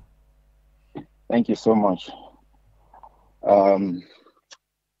 sir. Thank you so much. I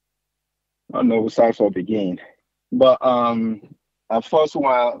don't know which side for begin, but I first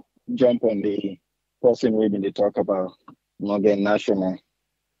want to jump on the person we've been to talk about Morgan national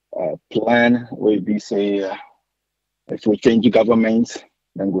plan. We be say if we change the government,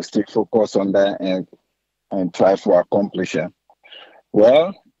 then we'll still focus on that and try to accomplish it.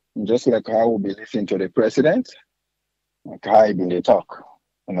 Well, just like how we be listening to the president, like how he been they talk,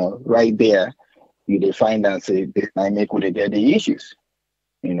 right there, you define and say, I make with get the issues,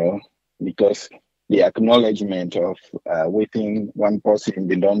 because the acknowledgement of waiting one person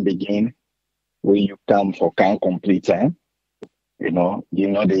they don't begin, where you come for can't complete time, they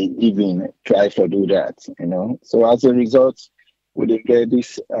even try to do that, So as a result, we get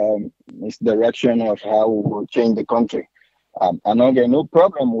this direction of how we will change the country. And I get no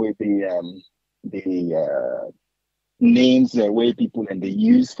problem with the names the way people and they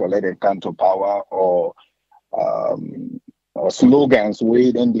use for let them come to power or slogans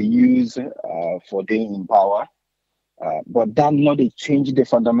way then they use for being in power. But that not they change the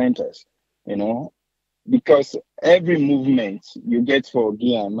fundamentals, because every movement you get for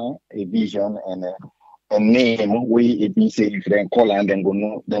GM a vision and a name where it be say if they call and then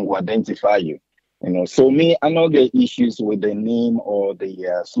go identify you. So me, I don't get issues with the name or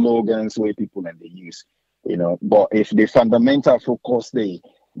the slogans where people and they use, but if the fundamental focus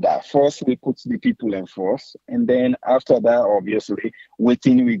that first we put the people in first, and then after that, obviously,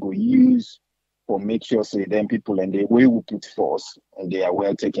 waiting we go use for make sure say then people and the way we put first and they are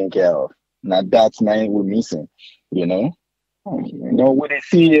well taken care of. Now that's now we're missing, when they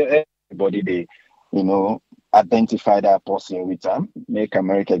see everybody they, identify that person with them, make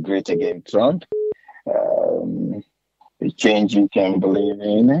America great again, Trump. The change you can believe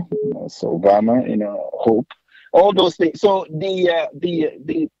in, so Obama, hope, all those things. So the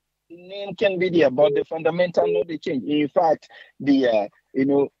name can be there, but the fundamental no they change. In fact, the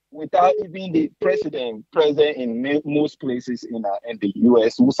without even the president present in most places in the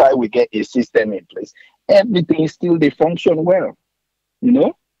US, whose side we get a system in place, everything still they function well. You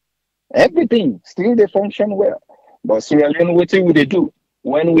know, everything still they function well. But Sierra Leone, what will they do?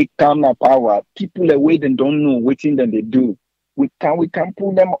 When we come to power, people are waiting, don't know what thing that they do. We can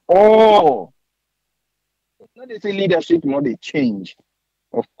pull them all. It's not they say leadership, not they change.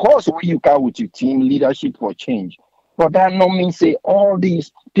 Of course, when you come with your team, leadership for change. But that no mean say all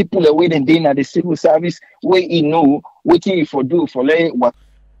these people are waiting then at the civil service where you know waiting for do for like what.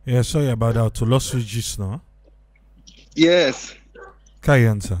 Yeah, sorry about that. To lost just now. Yes. Can you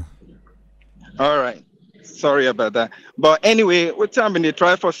answer? All right. Sorry about that. But anyway, what time in they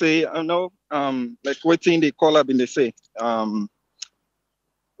try for say, I know, like what thing they call up in they say,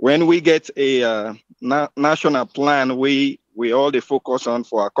 when we get a national plan, we all the focus on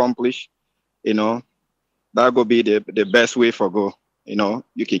for accomplish, that will be the best way for go.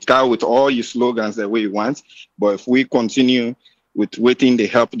 You can go with all your slogans the way you want, but if we continue with waiting to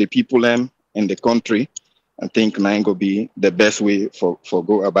help the people in the country, I think mine will be the best way for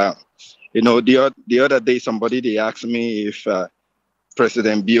go about. The other day somebody they asked me if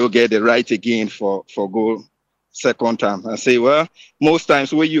President Bio get the right again for go second term. I say, well, most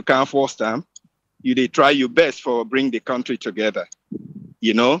times when you can't force them, they try your best for bring the country together,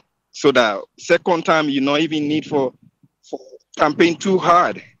 so that second time you not even need for campaign too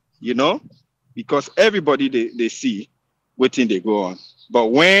hard, because everybody they see waiting they go on. But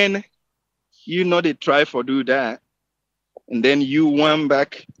when they try for do that, and then you want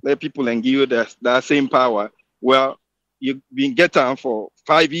back, let people and give you that same power. Well, you've been getting for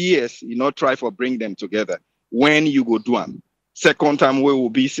 5 years, try for bring them together. When you go do them, second time where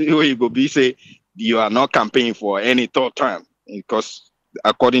you go be say you are not campaigning for any third time, because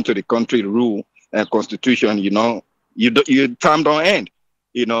according to the country rule and constitution, your time don't end.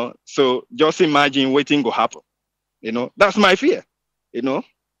 So just imagine waiting go happen. That's my fear.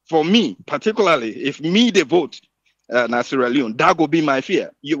 For me particularly, if me the vote. Sierra Leone, that will be my fear.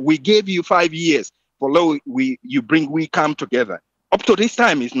 We gave you 5 years for we come together. Up to this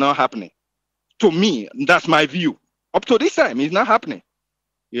time, it's not happening. To me, that's my view. Up to this time, it's not happening.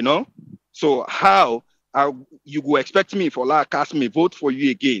 So how you go expect me for cast me vote for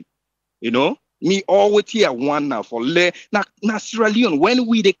you again? Me always here one now for now Sierra Leone. When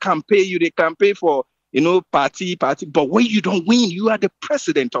they campaign for party, but when you don't win, you are the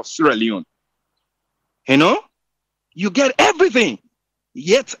president of Sierra Leone. You get everything.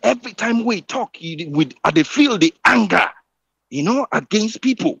 Yet every time we talk, they feel the anger, against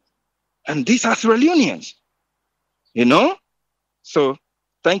people. And these are Sierra Leoneans. So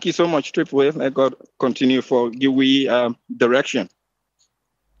thank you so much, Triple A. Let God continue for give we direction.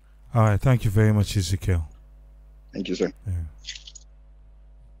 All right, thank you very much, Ezekiel. Thank you, sir. Yeah.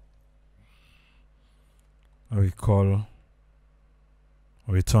 A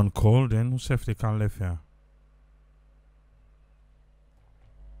return call, then we'll see if they can leave here.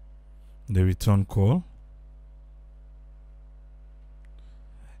 The return call.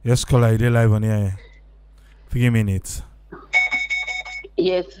 Yes, caller, I did live on here. 3 minutes.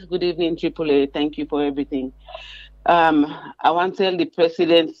 Yes, good evening, AAA. Thank you for everything. I want to tell the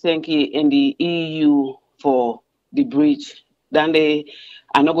president thank you in the EU for the bridge. Then they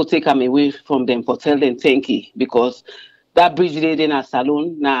are not going to take them away from them for tell them thank you, because that bridge they in a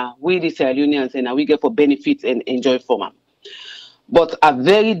salon. Now we the Sierra Leoneans and now we get for benefits and enjoy from them. But I'm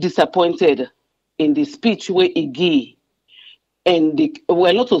very disappointed in the speech where he gave, and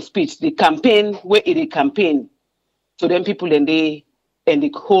not of speech, the campaign where he campaign to them people and the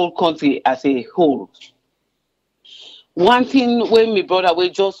whole country as a whole. One thing when my brother will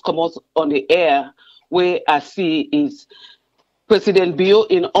just come out on the air where I see is President Bio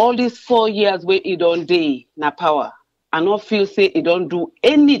in all these 4 years where he don't day na power, I not feel say he don't do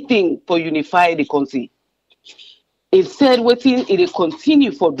anything for unify the country. Instead, waiting it will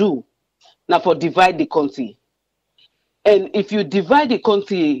continue for do now for divide the country. And if you divide the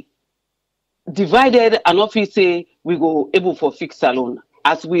country, divided and not feel say we go able for fix alone.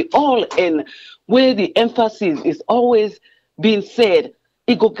 As we all and where the emphasis is always being said,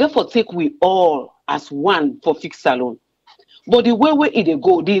 it go get for take we all as one for fix alone. But the way where it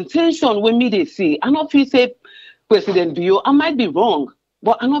go, the intention when me they see, I not feel say President Bio, I might be wrong.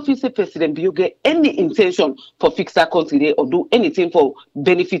 But I don't feel say President Bio get any intention for fix that country there or do anything for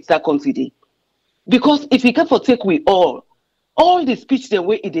benefit that country there. Because if he can for take we all the speech the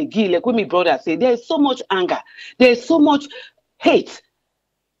way it give, like when my brother say, there is so much anger, there is so much hate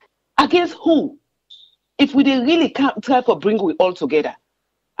against who? If we really can't try for bring we all together,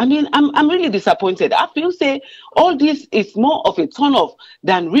 I mean, I'm really disappointed. I feel say all this is more of a turn off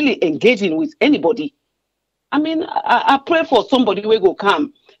than really engaging with anybody. I mean, I pray for somebody who go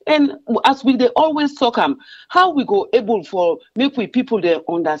come. And as we they always talk, how we go able for make we people they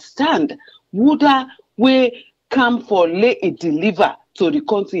understand would we come for lay it deliver to the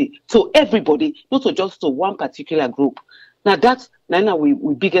country, to everybody, not to just to one particular group. Now that's now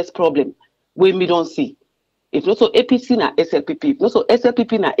we biggest problem we don't see. If not so APC na SLPP, if not so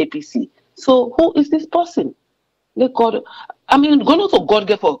SLPP na APC. So who is this person? Let God, I mean, go not to God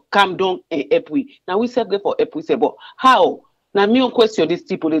get for calm down and help we. Now we said get for help we say, but how? Now me on question this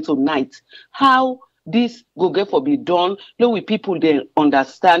people tonight. How this go get for be done? Let we people then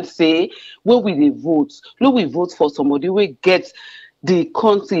understand, say, where we they vote. Let we vote for somebody we get the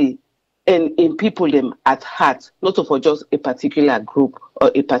country and in people them at heart, not for just a particular group or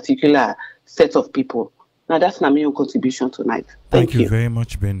a particular set of people. Now that's not my own contribution tonight. Thank you very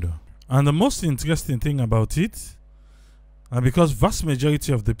much, Bendo. And the most interesting thing about it, and because vast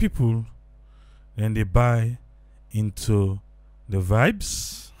majority of the people, then they buy into the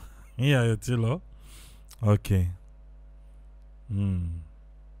vibes. Yeah, you tell. Okay.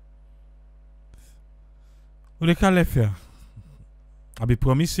 We can left here. I be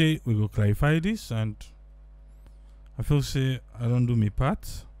promising we will clarify this, and I feel say I don't do my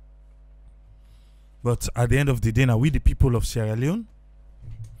part. But at the end of the day, now we the people of Sierra Leone.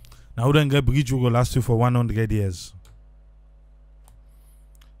 Now we don't get bridge will last you for 100 years.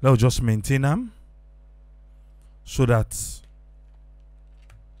 Let's just maintain them so that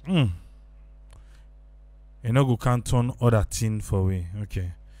you know go can't turn other thing for we.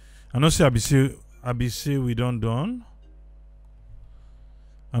 Okay. I know say I be say we don't done.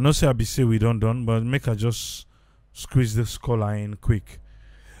 I know say I be say we don't done, but make I just squeeze this caller in quick.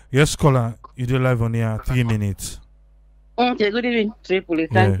 Yes, caller, you do live on here 3 minutes. Okay, good evening, Tripoli.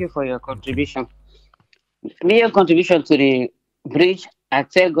 Thank you for your contribution. Me, your contribution to the bridge, I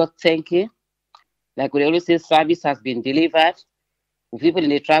tell God thank you. Like we always say, service has been delivered. People in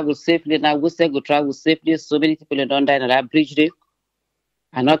the travel safely. Now we say go travel safely. So many people don't die on that bridge there.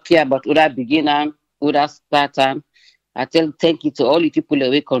 I not care about who that beginner, who that starter. I tell thank you to all the people that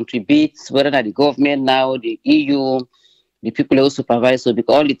will contribute, whether that the government now, the EU, the people who supervise. So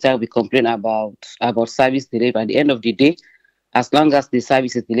because all the time we complain about service delivery. At the end of the day, as long as the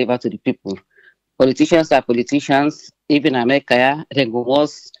service is delivered to the people, politicians are politicians. Even America, they go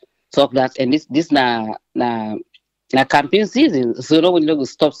most talk that, and this na campaign season. So no one will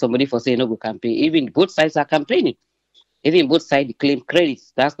stop somebody for saying no go campaign. Even both sides are campaigning. Even both sides claim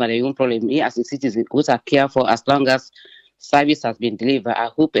credits. That's not their own problem. Me as a citizen, what I care for as long as service has been delivered. I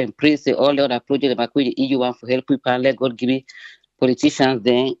hope and pray say all the other projects that the EU want for help people and let God give me politicians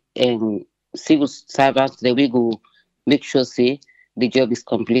then and civil servants that we go make sure say the job is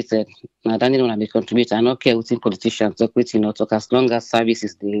completed. Now that anyone may contribute. I don't care within politicians talk with talk as long as service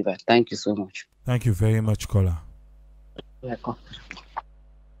is delivered. Thank you so much. Thank you very much, caller. Welcome.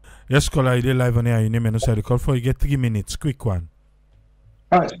 Yes, caller, you did live on here. You name and also the call for you get 3 minutes. Quick one.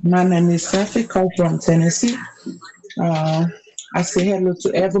 All right, my name is Safi, call from Tennessee. I say hello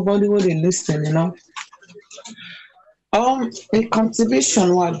to everybody who they listen, A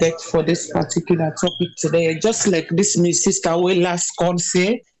contribution what that for this particular topic today, just like this my sister will last call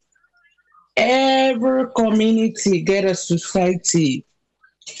say, every community get a society,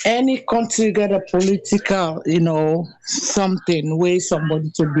 any country get a political, something where somebody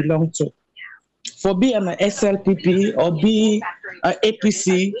to belong to. For be an SLPP or be an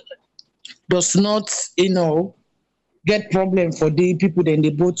APC does not, get problem for the people then they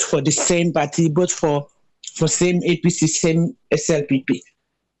vote for the same party, vote for same APC, same SLPP.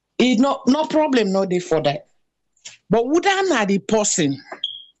 It no problem no day for that. But would I not the person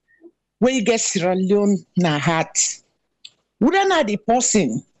where you get Sierra Leone na heart? Would I not the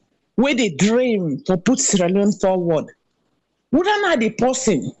person where they dream to put Sierra Leone forward? Would I not the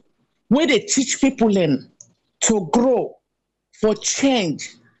person where they teach people in to grow, for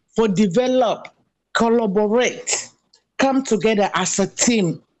change, for develop, collaborate, come together as a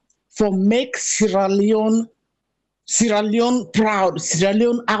team for make Sierra Leone proud, Sierra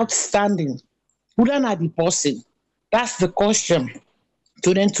Leone outstanding? Who are the person? That's the question.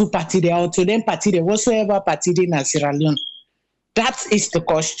 To them two party there or to them party there, whatsoever party in Sierra Leone. That is the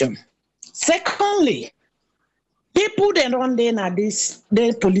question. Secondly, people that run there na this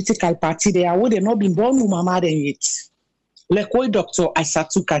their political party there would not been born no mama then yet. Like what Dr.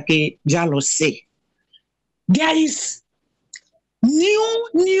 Aissatou Kake Jallo say. There is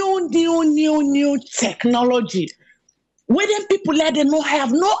new technology where them people let them not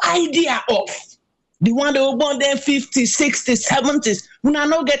have no idea of. The one they were born then 50s, 60s, 70s. When I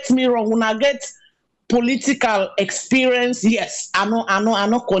not get me wrong, when I get political experience, yes, I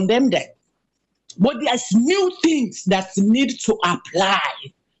know condemn them. But there's new things that need to apply.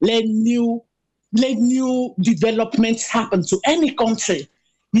 Let new developments happen to any country.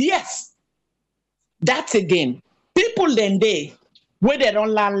 Yes, that again. People then where they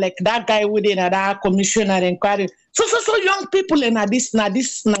don't learn like that guy within that commissioner inquiry. So young people in this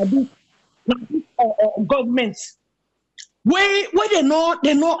government. Where they know,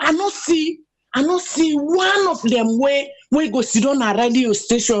 I not see one of them where go sit on a radio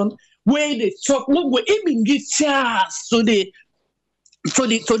station where they talk, no go even give chance to the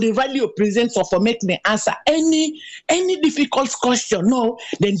radio presenter for make the answer any difficult question. No,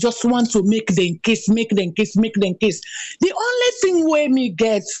 they just want to make them case. The only thing where me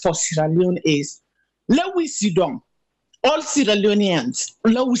get for Sierra Leone is let we sit down. All Sierra Leoneans,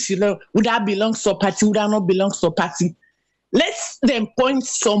 would that belongs to a party, would that not belongs to a party? Let them point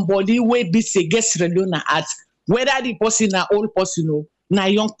somebody where be say get Sierra Leone at whether the person na old person, na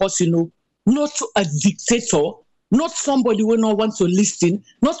young person, not a dictator. Not somebody who don't want to listen,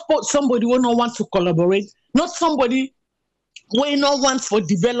 not somebody who don't want to collaborate, not somebody who don't want to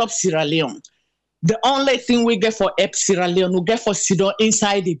develop Sierra Leone. The only thing we get for Sierra Leone, we get for sit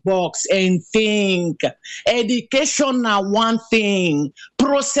inside the box and think. Education na one thing,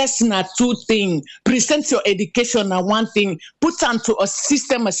 process na two things. Present your education na one thing, put onto a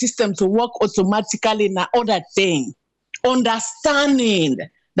system to work automatically na other thing. Understanding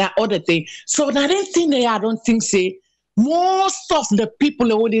that other thing. So that thing I don't think say most of the people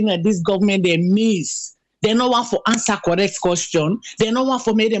holding this government they miss. They don't want to answer correct question. They don't want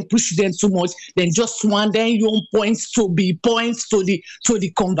to make them push them too much. They just want them young points to be points to the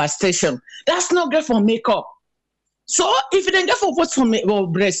conversation. That's not good for makeup. So if you don't get for vote from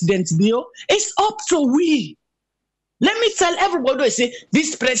President Bill, it's up to we. Let me tell everybody say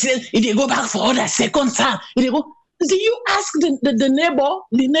this president, if they go back for the second time, if they go. Do you ask the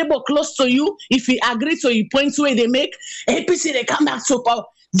neighbor close to you if he agrees to your points where they make? APC, they come back to power.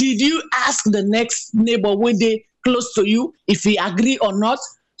 Did you ask the next neighbor where they close to you if he agree or not?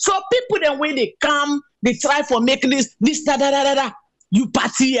 So people then when they come, they try for make this da. You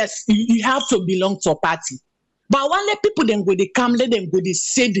party, yes, you have to belong to a party. But when let people then go, they come, let them go, they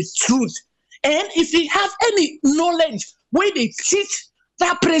say the truth. And if you have any knowledge where they teach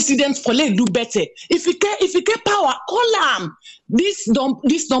that president for let do better. If you get power, call him. This don't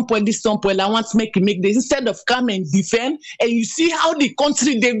point. I want to make this instead of come and defend. And you see how the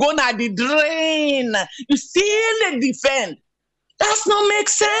country they gonna the drain. You still defend. That's not make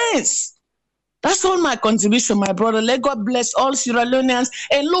sense. That's all my contribution, my brother. Let God bless all Sierra Leoneans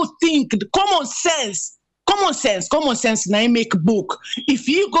and think common sense. Common sense now make book. If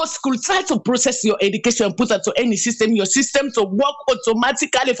you go school, try to process your education and put it to any system, your system to work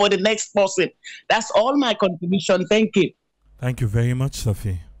automatically for the next person. That's all my contribution. Thank you. Thank you very much,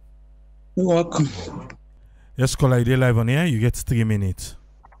 Sophie. You're welcome. Yes, call ID live on air. You get 3 minutes.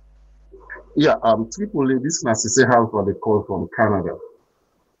 Yeah, Triple A, this is a house for the call from Canada.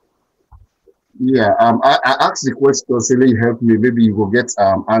 Yeah, I asked the question, say, you help me, maybe you will get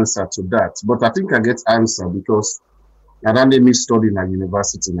answer to that. But I think I get answer because I don't need me studying at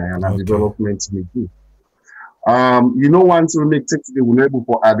university now and development me do. You know, once we make technically we're able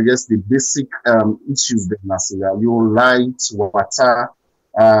to address the basic issues that you light, water,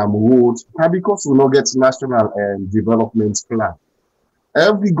 road, and because we not get national development plan.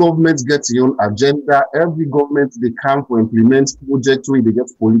 Every government gets its own agenda. Every government they come to implement projects where they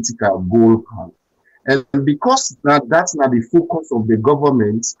get political goal. And because that's not the focus of the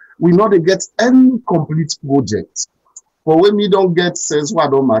government, we know they get any complete project. But when we don't get sense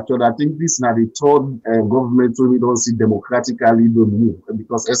what don't matter, I think this is not the third government when we don't see democratically don't move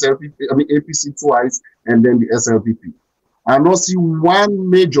because APC twice and then the SLPP. I don't see one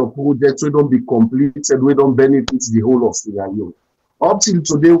major project we don't be completed, we don't benefit the whole of Sierra Leone. Up till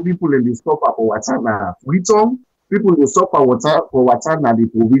today, people in the stop for water now return. People in the stop for water now the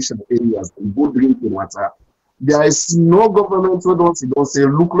provision areas and good drinking water. There is no government who don't say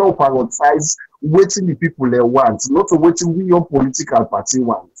look now prioritize waiting the people they want, not waiting we your political party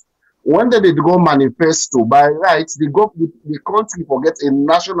want. When they go manifesto by right, they go the country forget a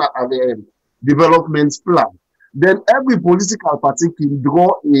national development plan. Then every political party can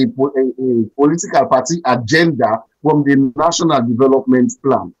draw a political party agenda from the national development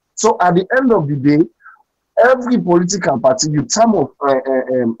plan. So at the end of the day, every political party, you term of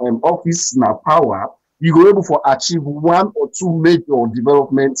office now power, you go able to achieve one or two major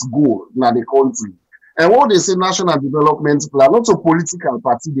development goals in the country. And what they say national development plan, not a political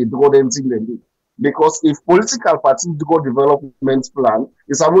party, they draw them thing they do. Because if political parties do go development plan,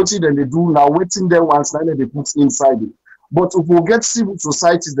 it's a waiting then they do now waiting there once now they put inside it. But if we get civil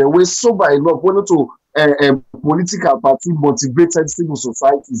societies, the way sober enough, we need to political party motivated civil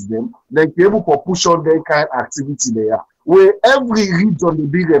societies them, they be able to push on their kind of activity there. Where every region will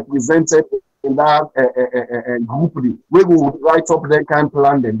be represented in that group, we will write up their kind of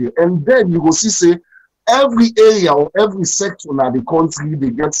plan then, and then you will see every area or every sector of the country they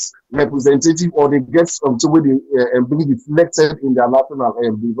get representative or they get something where they be reflected in their national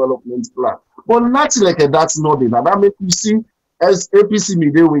development plan. But nothing like that's not there. That make you see as APC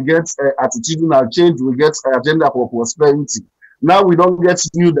media we get attitudinal change, we get agenda for prosperity. Now we don't get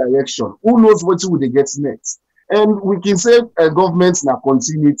new direction. Who knows what will they get next? And we can say governments now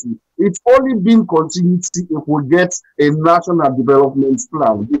continuity. It's only been continuity if we get a national development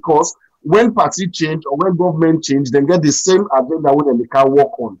plan, because when party change or when government change, they get the same agenda when they can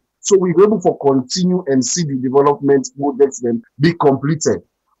work on. So we're able to continue and see the development projects then be completed.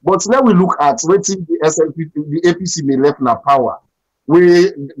 But then we look at waiting the SLP, the APC may left now power,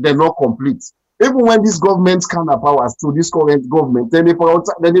 where they're not complete. Even when this government can have powers to this current government, then they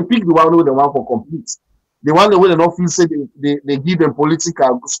pick the one who they want for complete. The one where they don't feel say they give them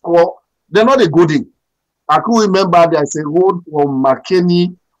political score, they're not a good thing. I could remember there's a road from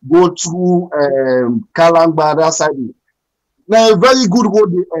McKinney go through Kalangba, that side. Now a very good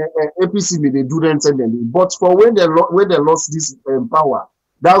road APC they do them send them. But for when they lost this power,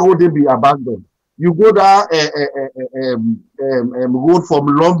 that road they be abandoned. You go there road from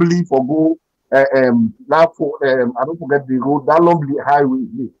Lumley for go now for I don't forget the road, that Lumley highway.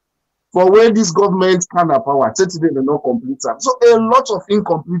 For where this government can have power, today they not complete that. So a lot of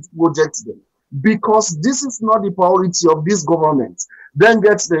incomplete projects there. Because this is not the priority of this government, then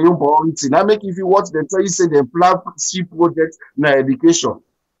gets their own priority. Now, make if you watch them tell you say they flagship project in education.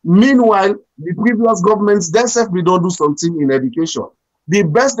 Meanwhile, the previous governments themselves we don't do something in education. The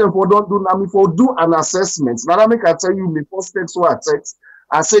best them for don't do now for do an assessment. Now, that make I tell you the first text or text.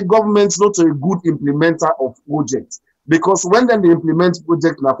 I say government's not a good implementer of projects, because when then they implement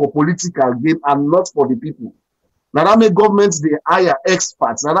project now for political gain and not for the people. Now that make governments they hire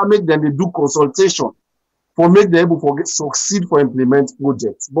experts. Now that make them they do consultation for make them able to succeed for implement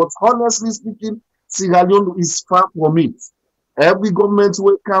projects. But honestly speaking, Sierra Leone is far from it. Every government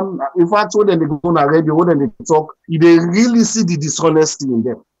will come. In fact, when they go on a radio, when they talk, they really see the dishonesty in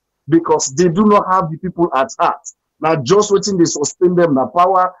them, because they do not have the people at heart. Now just waiting they sustain them the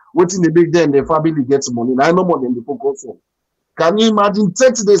power, waiting they make them their family gets money. Now no more than they focus on. Can you imagine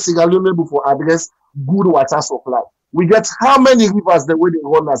 30 days Sierra Leone before address good water supply? We get how many rivers the way they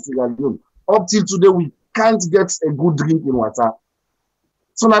run as Sierra Leone? Up till today, we can't get a good drinking water.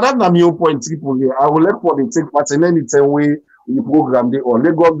 So now that's my point, triple here. I will let for the take part in any way we program they on.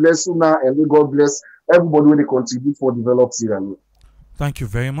 Let God bless you now, and let God bless everybody when they contribute for develop Sierra Leone. Thank you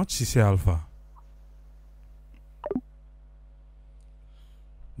very much, CC Alpha.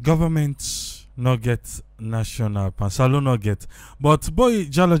 Government not get national plan. Salo not get. But boy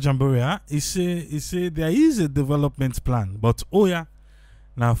Jalo Jamborea, he say there is a development plan. But oh yeah,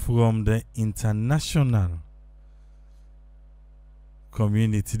 now from the international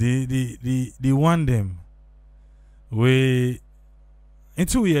community, they want them. We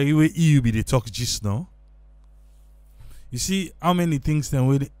until we EU be the talk just now. You see how many things then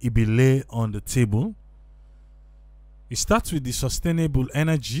will it be lay on the table. It starts with the sustainable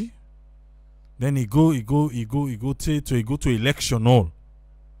energy. Then he go to election all.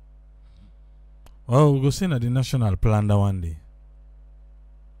 Well, we'll go see the national plan that one day.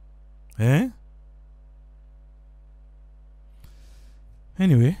 Eh?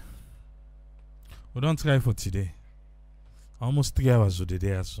 Anyway, we don't try for today. Almost 3 hours of the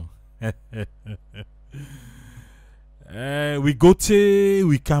day so. We go to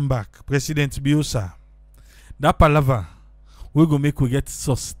we come back. President Biosa. That palava we go make we get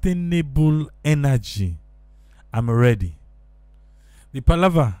sustainable energy. I'm ready. The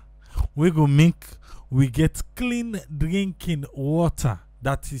palava we go make we get clean drinking water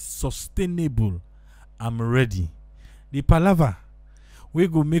that is sustainable. I'm ready. The palava we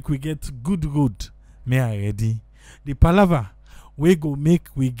go make we get good road. Me I ready. The palava we go make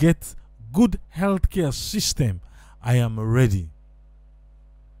we get good healthcare system. I am ready.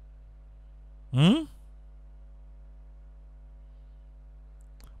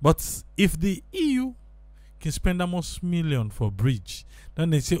 But if the EU can spend almost million for bridge,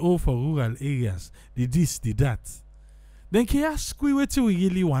 then they say, oh, for rural areas, the this, the that. Then can you ask we what we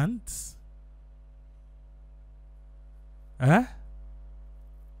really want? Huh?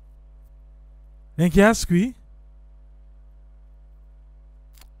 Then can you ask we?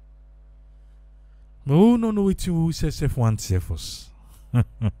 But who don't know what you say self want self us? Eh?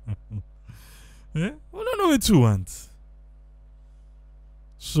 Who don't know what you want?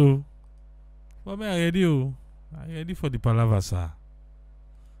 So, for me, I ready. I ready for the palaver, sir.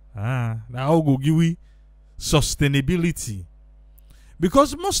 That all go give we sustainability.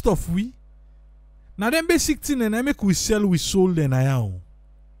 Because most of we, now them basic thing and I make we sell, we sold and I am.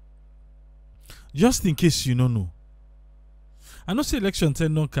 Just in case you don't know. I know say election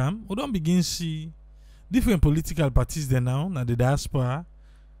time don't come. We don't begin see different political parties there now the diaspora,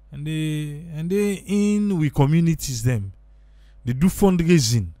 and they in we communities them. They do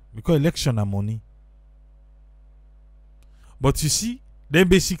fundraising because election are money. But you see, them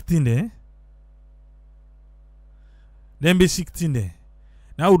basic thing there. Them basic thing there.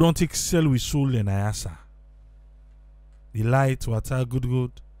 Now we don't take sell we sold and answer. The light, water,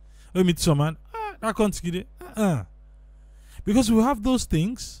 good. We meet someone, that can't get it. Because we have those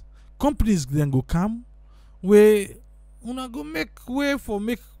things, companies then go come where una go make way for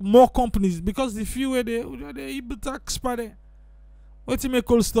make more companies because the few where they able tax pare. What you make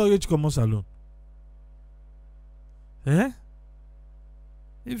cold storage come on salon?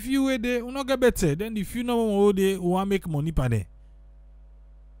 If you were there, una get better. Then if you know how they want make money pare.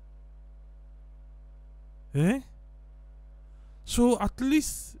 So at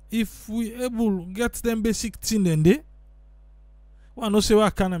least if we able get them basic thing then they no say what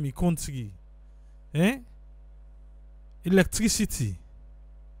economy country. Electricity,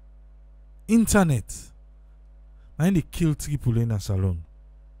 internet. And they kill people in a salon.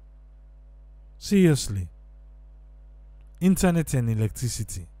 Seriously. Internet and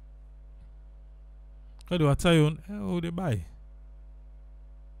electricity. Because they tell you, oh, they buy.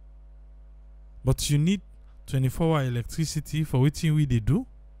 But you need 24-hour electricity for what we they do.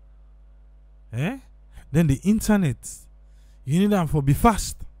 Then the internet, you need them for be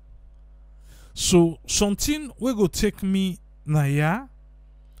fast. So something will go take me na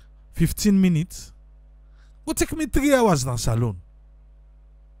 15 minutes. Go take me 3 hours na salon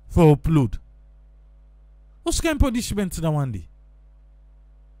for upload. What's kind of punishment that one day?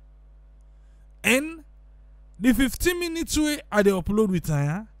 And the 15 minutes way I dey upload with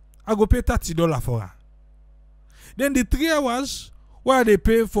her, I go pay $30 for her. Then the 3 hours where they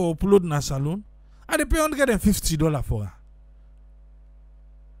pay for upload na salon, I dey pay $150 for her.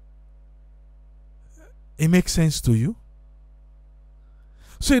 It makes sense to you?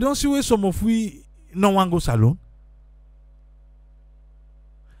 So you don't see where some of we no one go salon?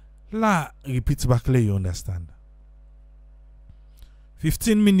 La repeat back there, you understand.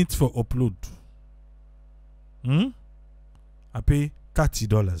 15 minutes for upload. I pay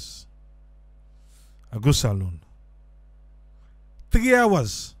 $30. I go salon. 3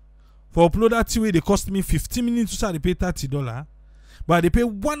 hours for upload that way they cost me 15 minutes so I pay $30. But they pay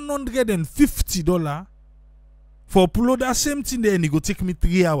 $150 for upload that same thing there and it go take me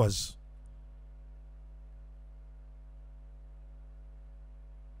 3 hours.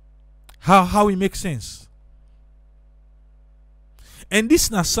 How it makes sense? And this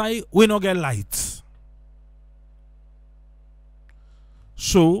na side we not get light.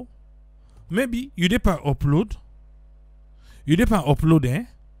 So maybe you did upload. You did upload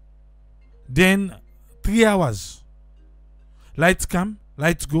then 3 hours. Lights come,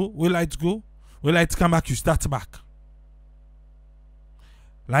 lights go, will lights go, will lights come back, you start back.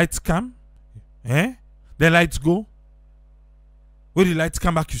 Lights come, then lights go. When the lights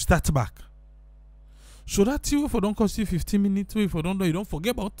come back, you start back. So that's you if I don't cost you 15 minutes, if I don't know, you don't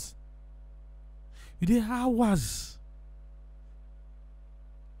forget about. You did hours.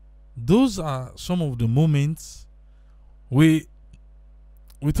 Those are some of the moments with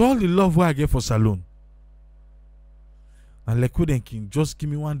all the love I get for salon. And like then can just give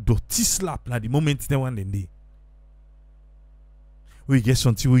me one dirty slap like the moment they want then day. We get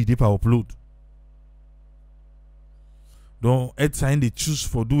something we did for upload. Don't head sign they choose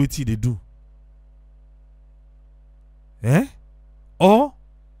for do what they do. Or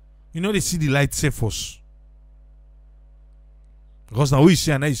they see the light say first. Because now we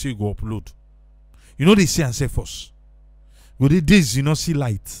see and now you say you go upload. They see and say first. Go the days see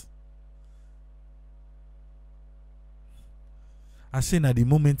light. I say na the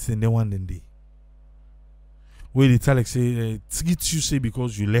moment and then one then day. Where they tell like say treat you say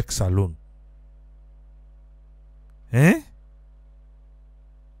because you like salon.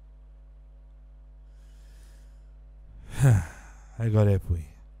 I got help way.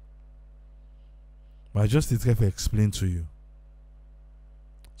 But I just try to explain to you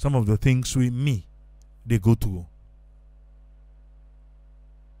some of the things with me they go through.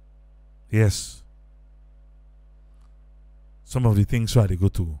 Yes. Some of the things where they go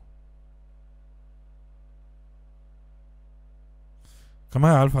through.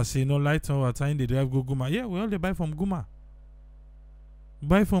 Kamara Alpha say no light on water in the drive go Guma. Yeah, we all they buy from Guma.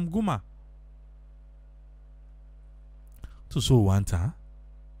 Buy from Guma. To so wanta.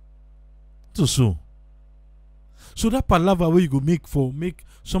 To so. So that palaver where you go make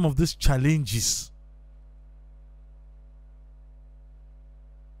some of these challenges.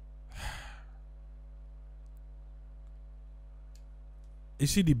 You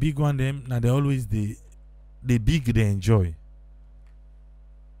see the big one them now they always the big they enjoy.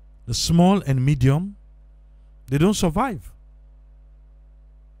 The small and medium, they don't survive.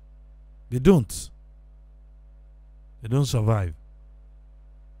 They don't. They don't survive.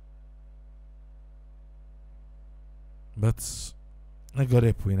 But I got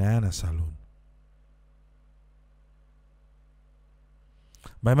up in a salon.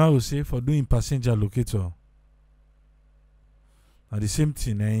 My man will say for doing passenger locator. And the same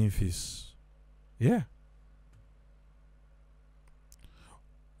thing in fees. Yeah.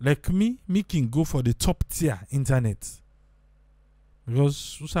 Like me can go for the top tier internet.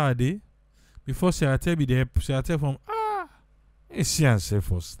 Because who's are they? Before Sarah tell me the Sarah tell from it's science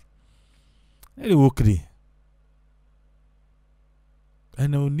first. They work there.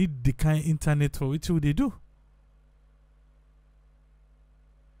 And I will need the kind of internet for which they do.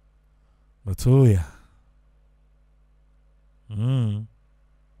 But oh yeah.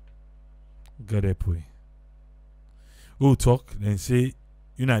 Got up way. We'll talk then say,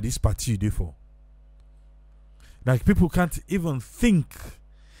 you know this party you do for. Like people can't even think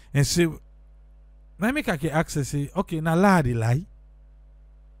and say, now make I can access say, okay, now lie the lie.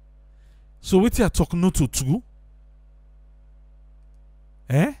 So what you talk no to true?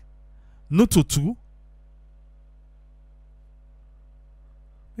 No to true?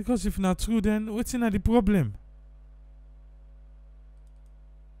 Because if not true, then what's in the problem?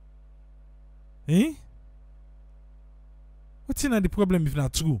 What's in the problem if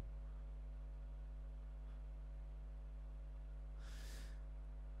not true?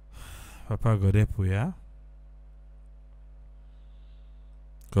 Papa got up yeah.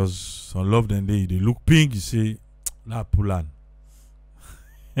 Because on love them they look pink, you say la pulan.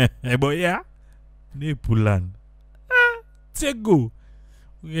 But yeah, they pulan. Take go.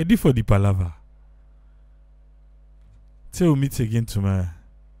 We ready for the palaver. Till we meet again tomorrow.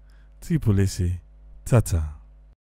 People say tata.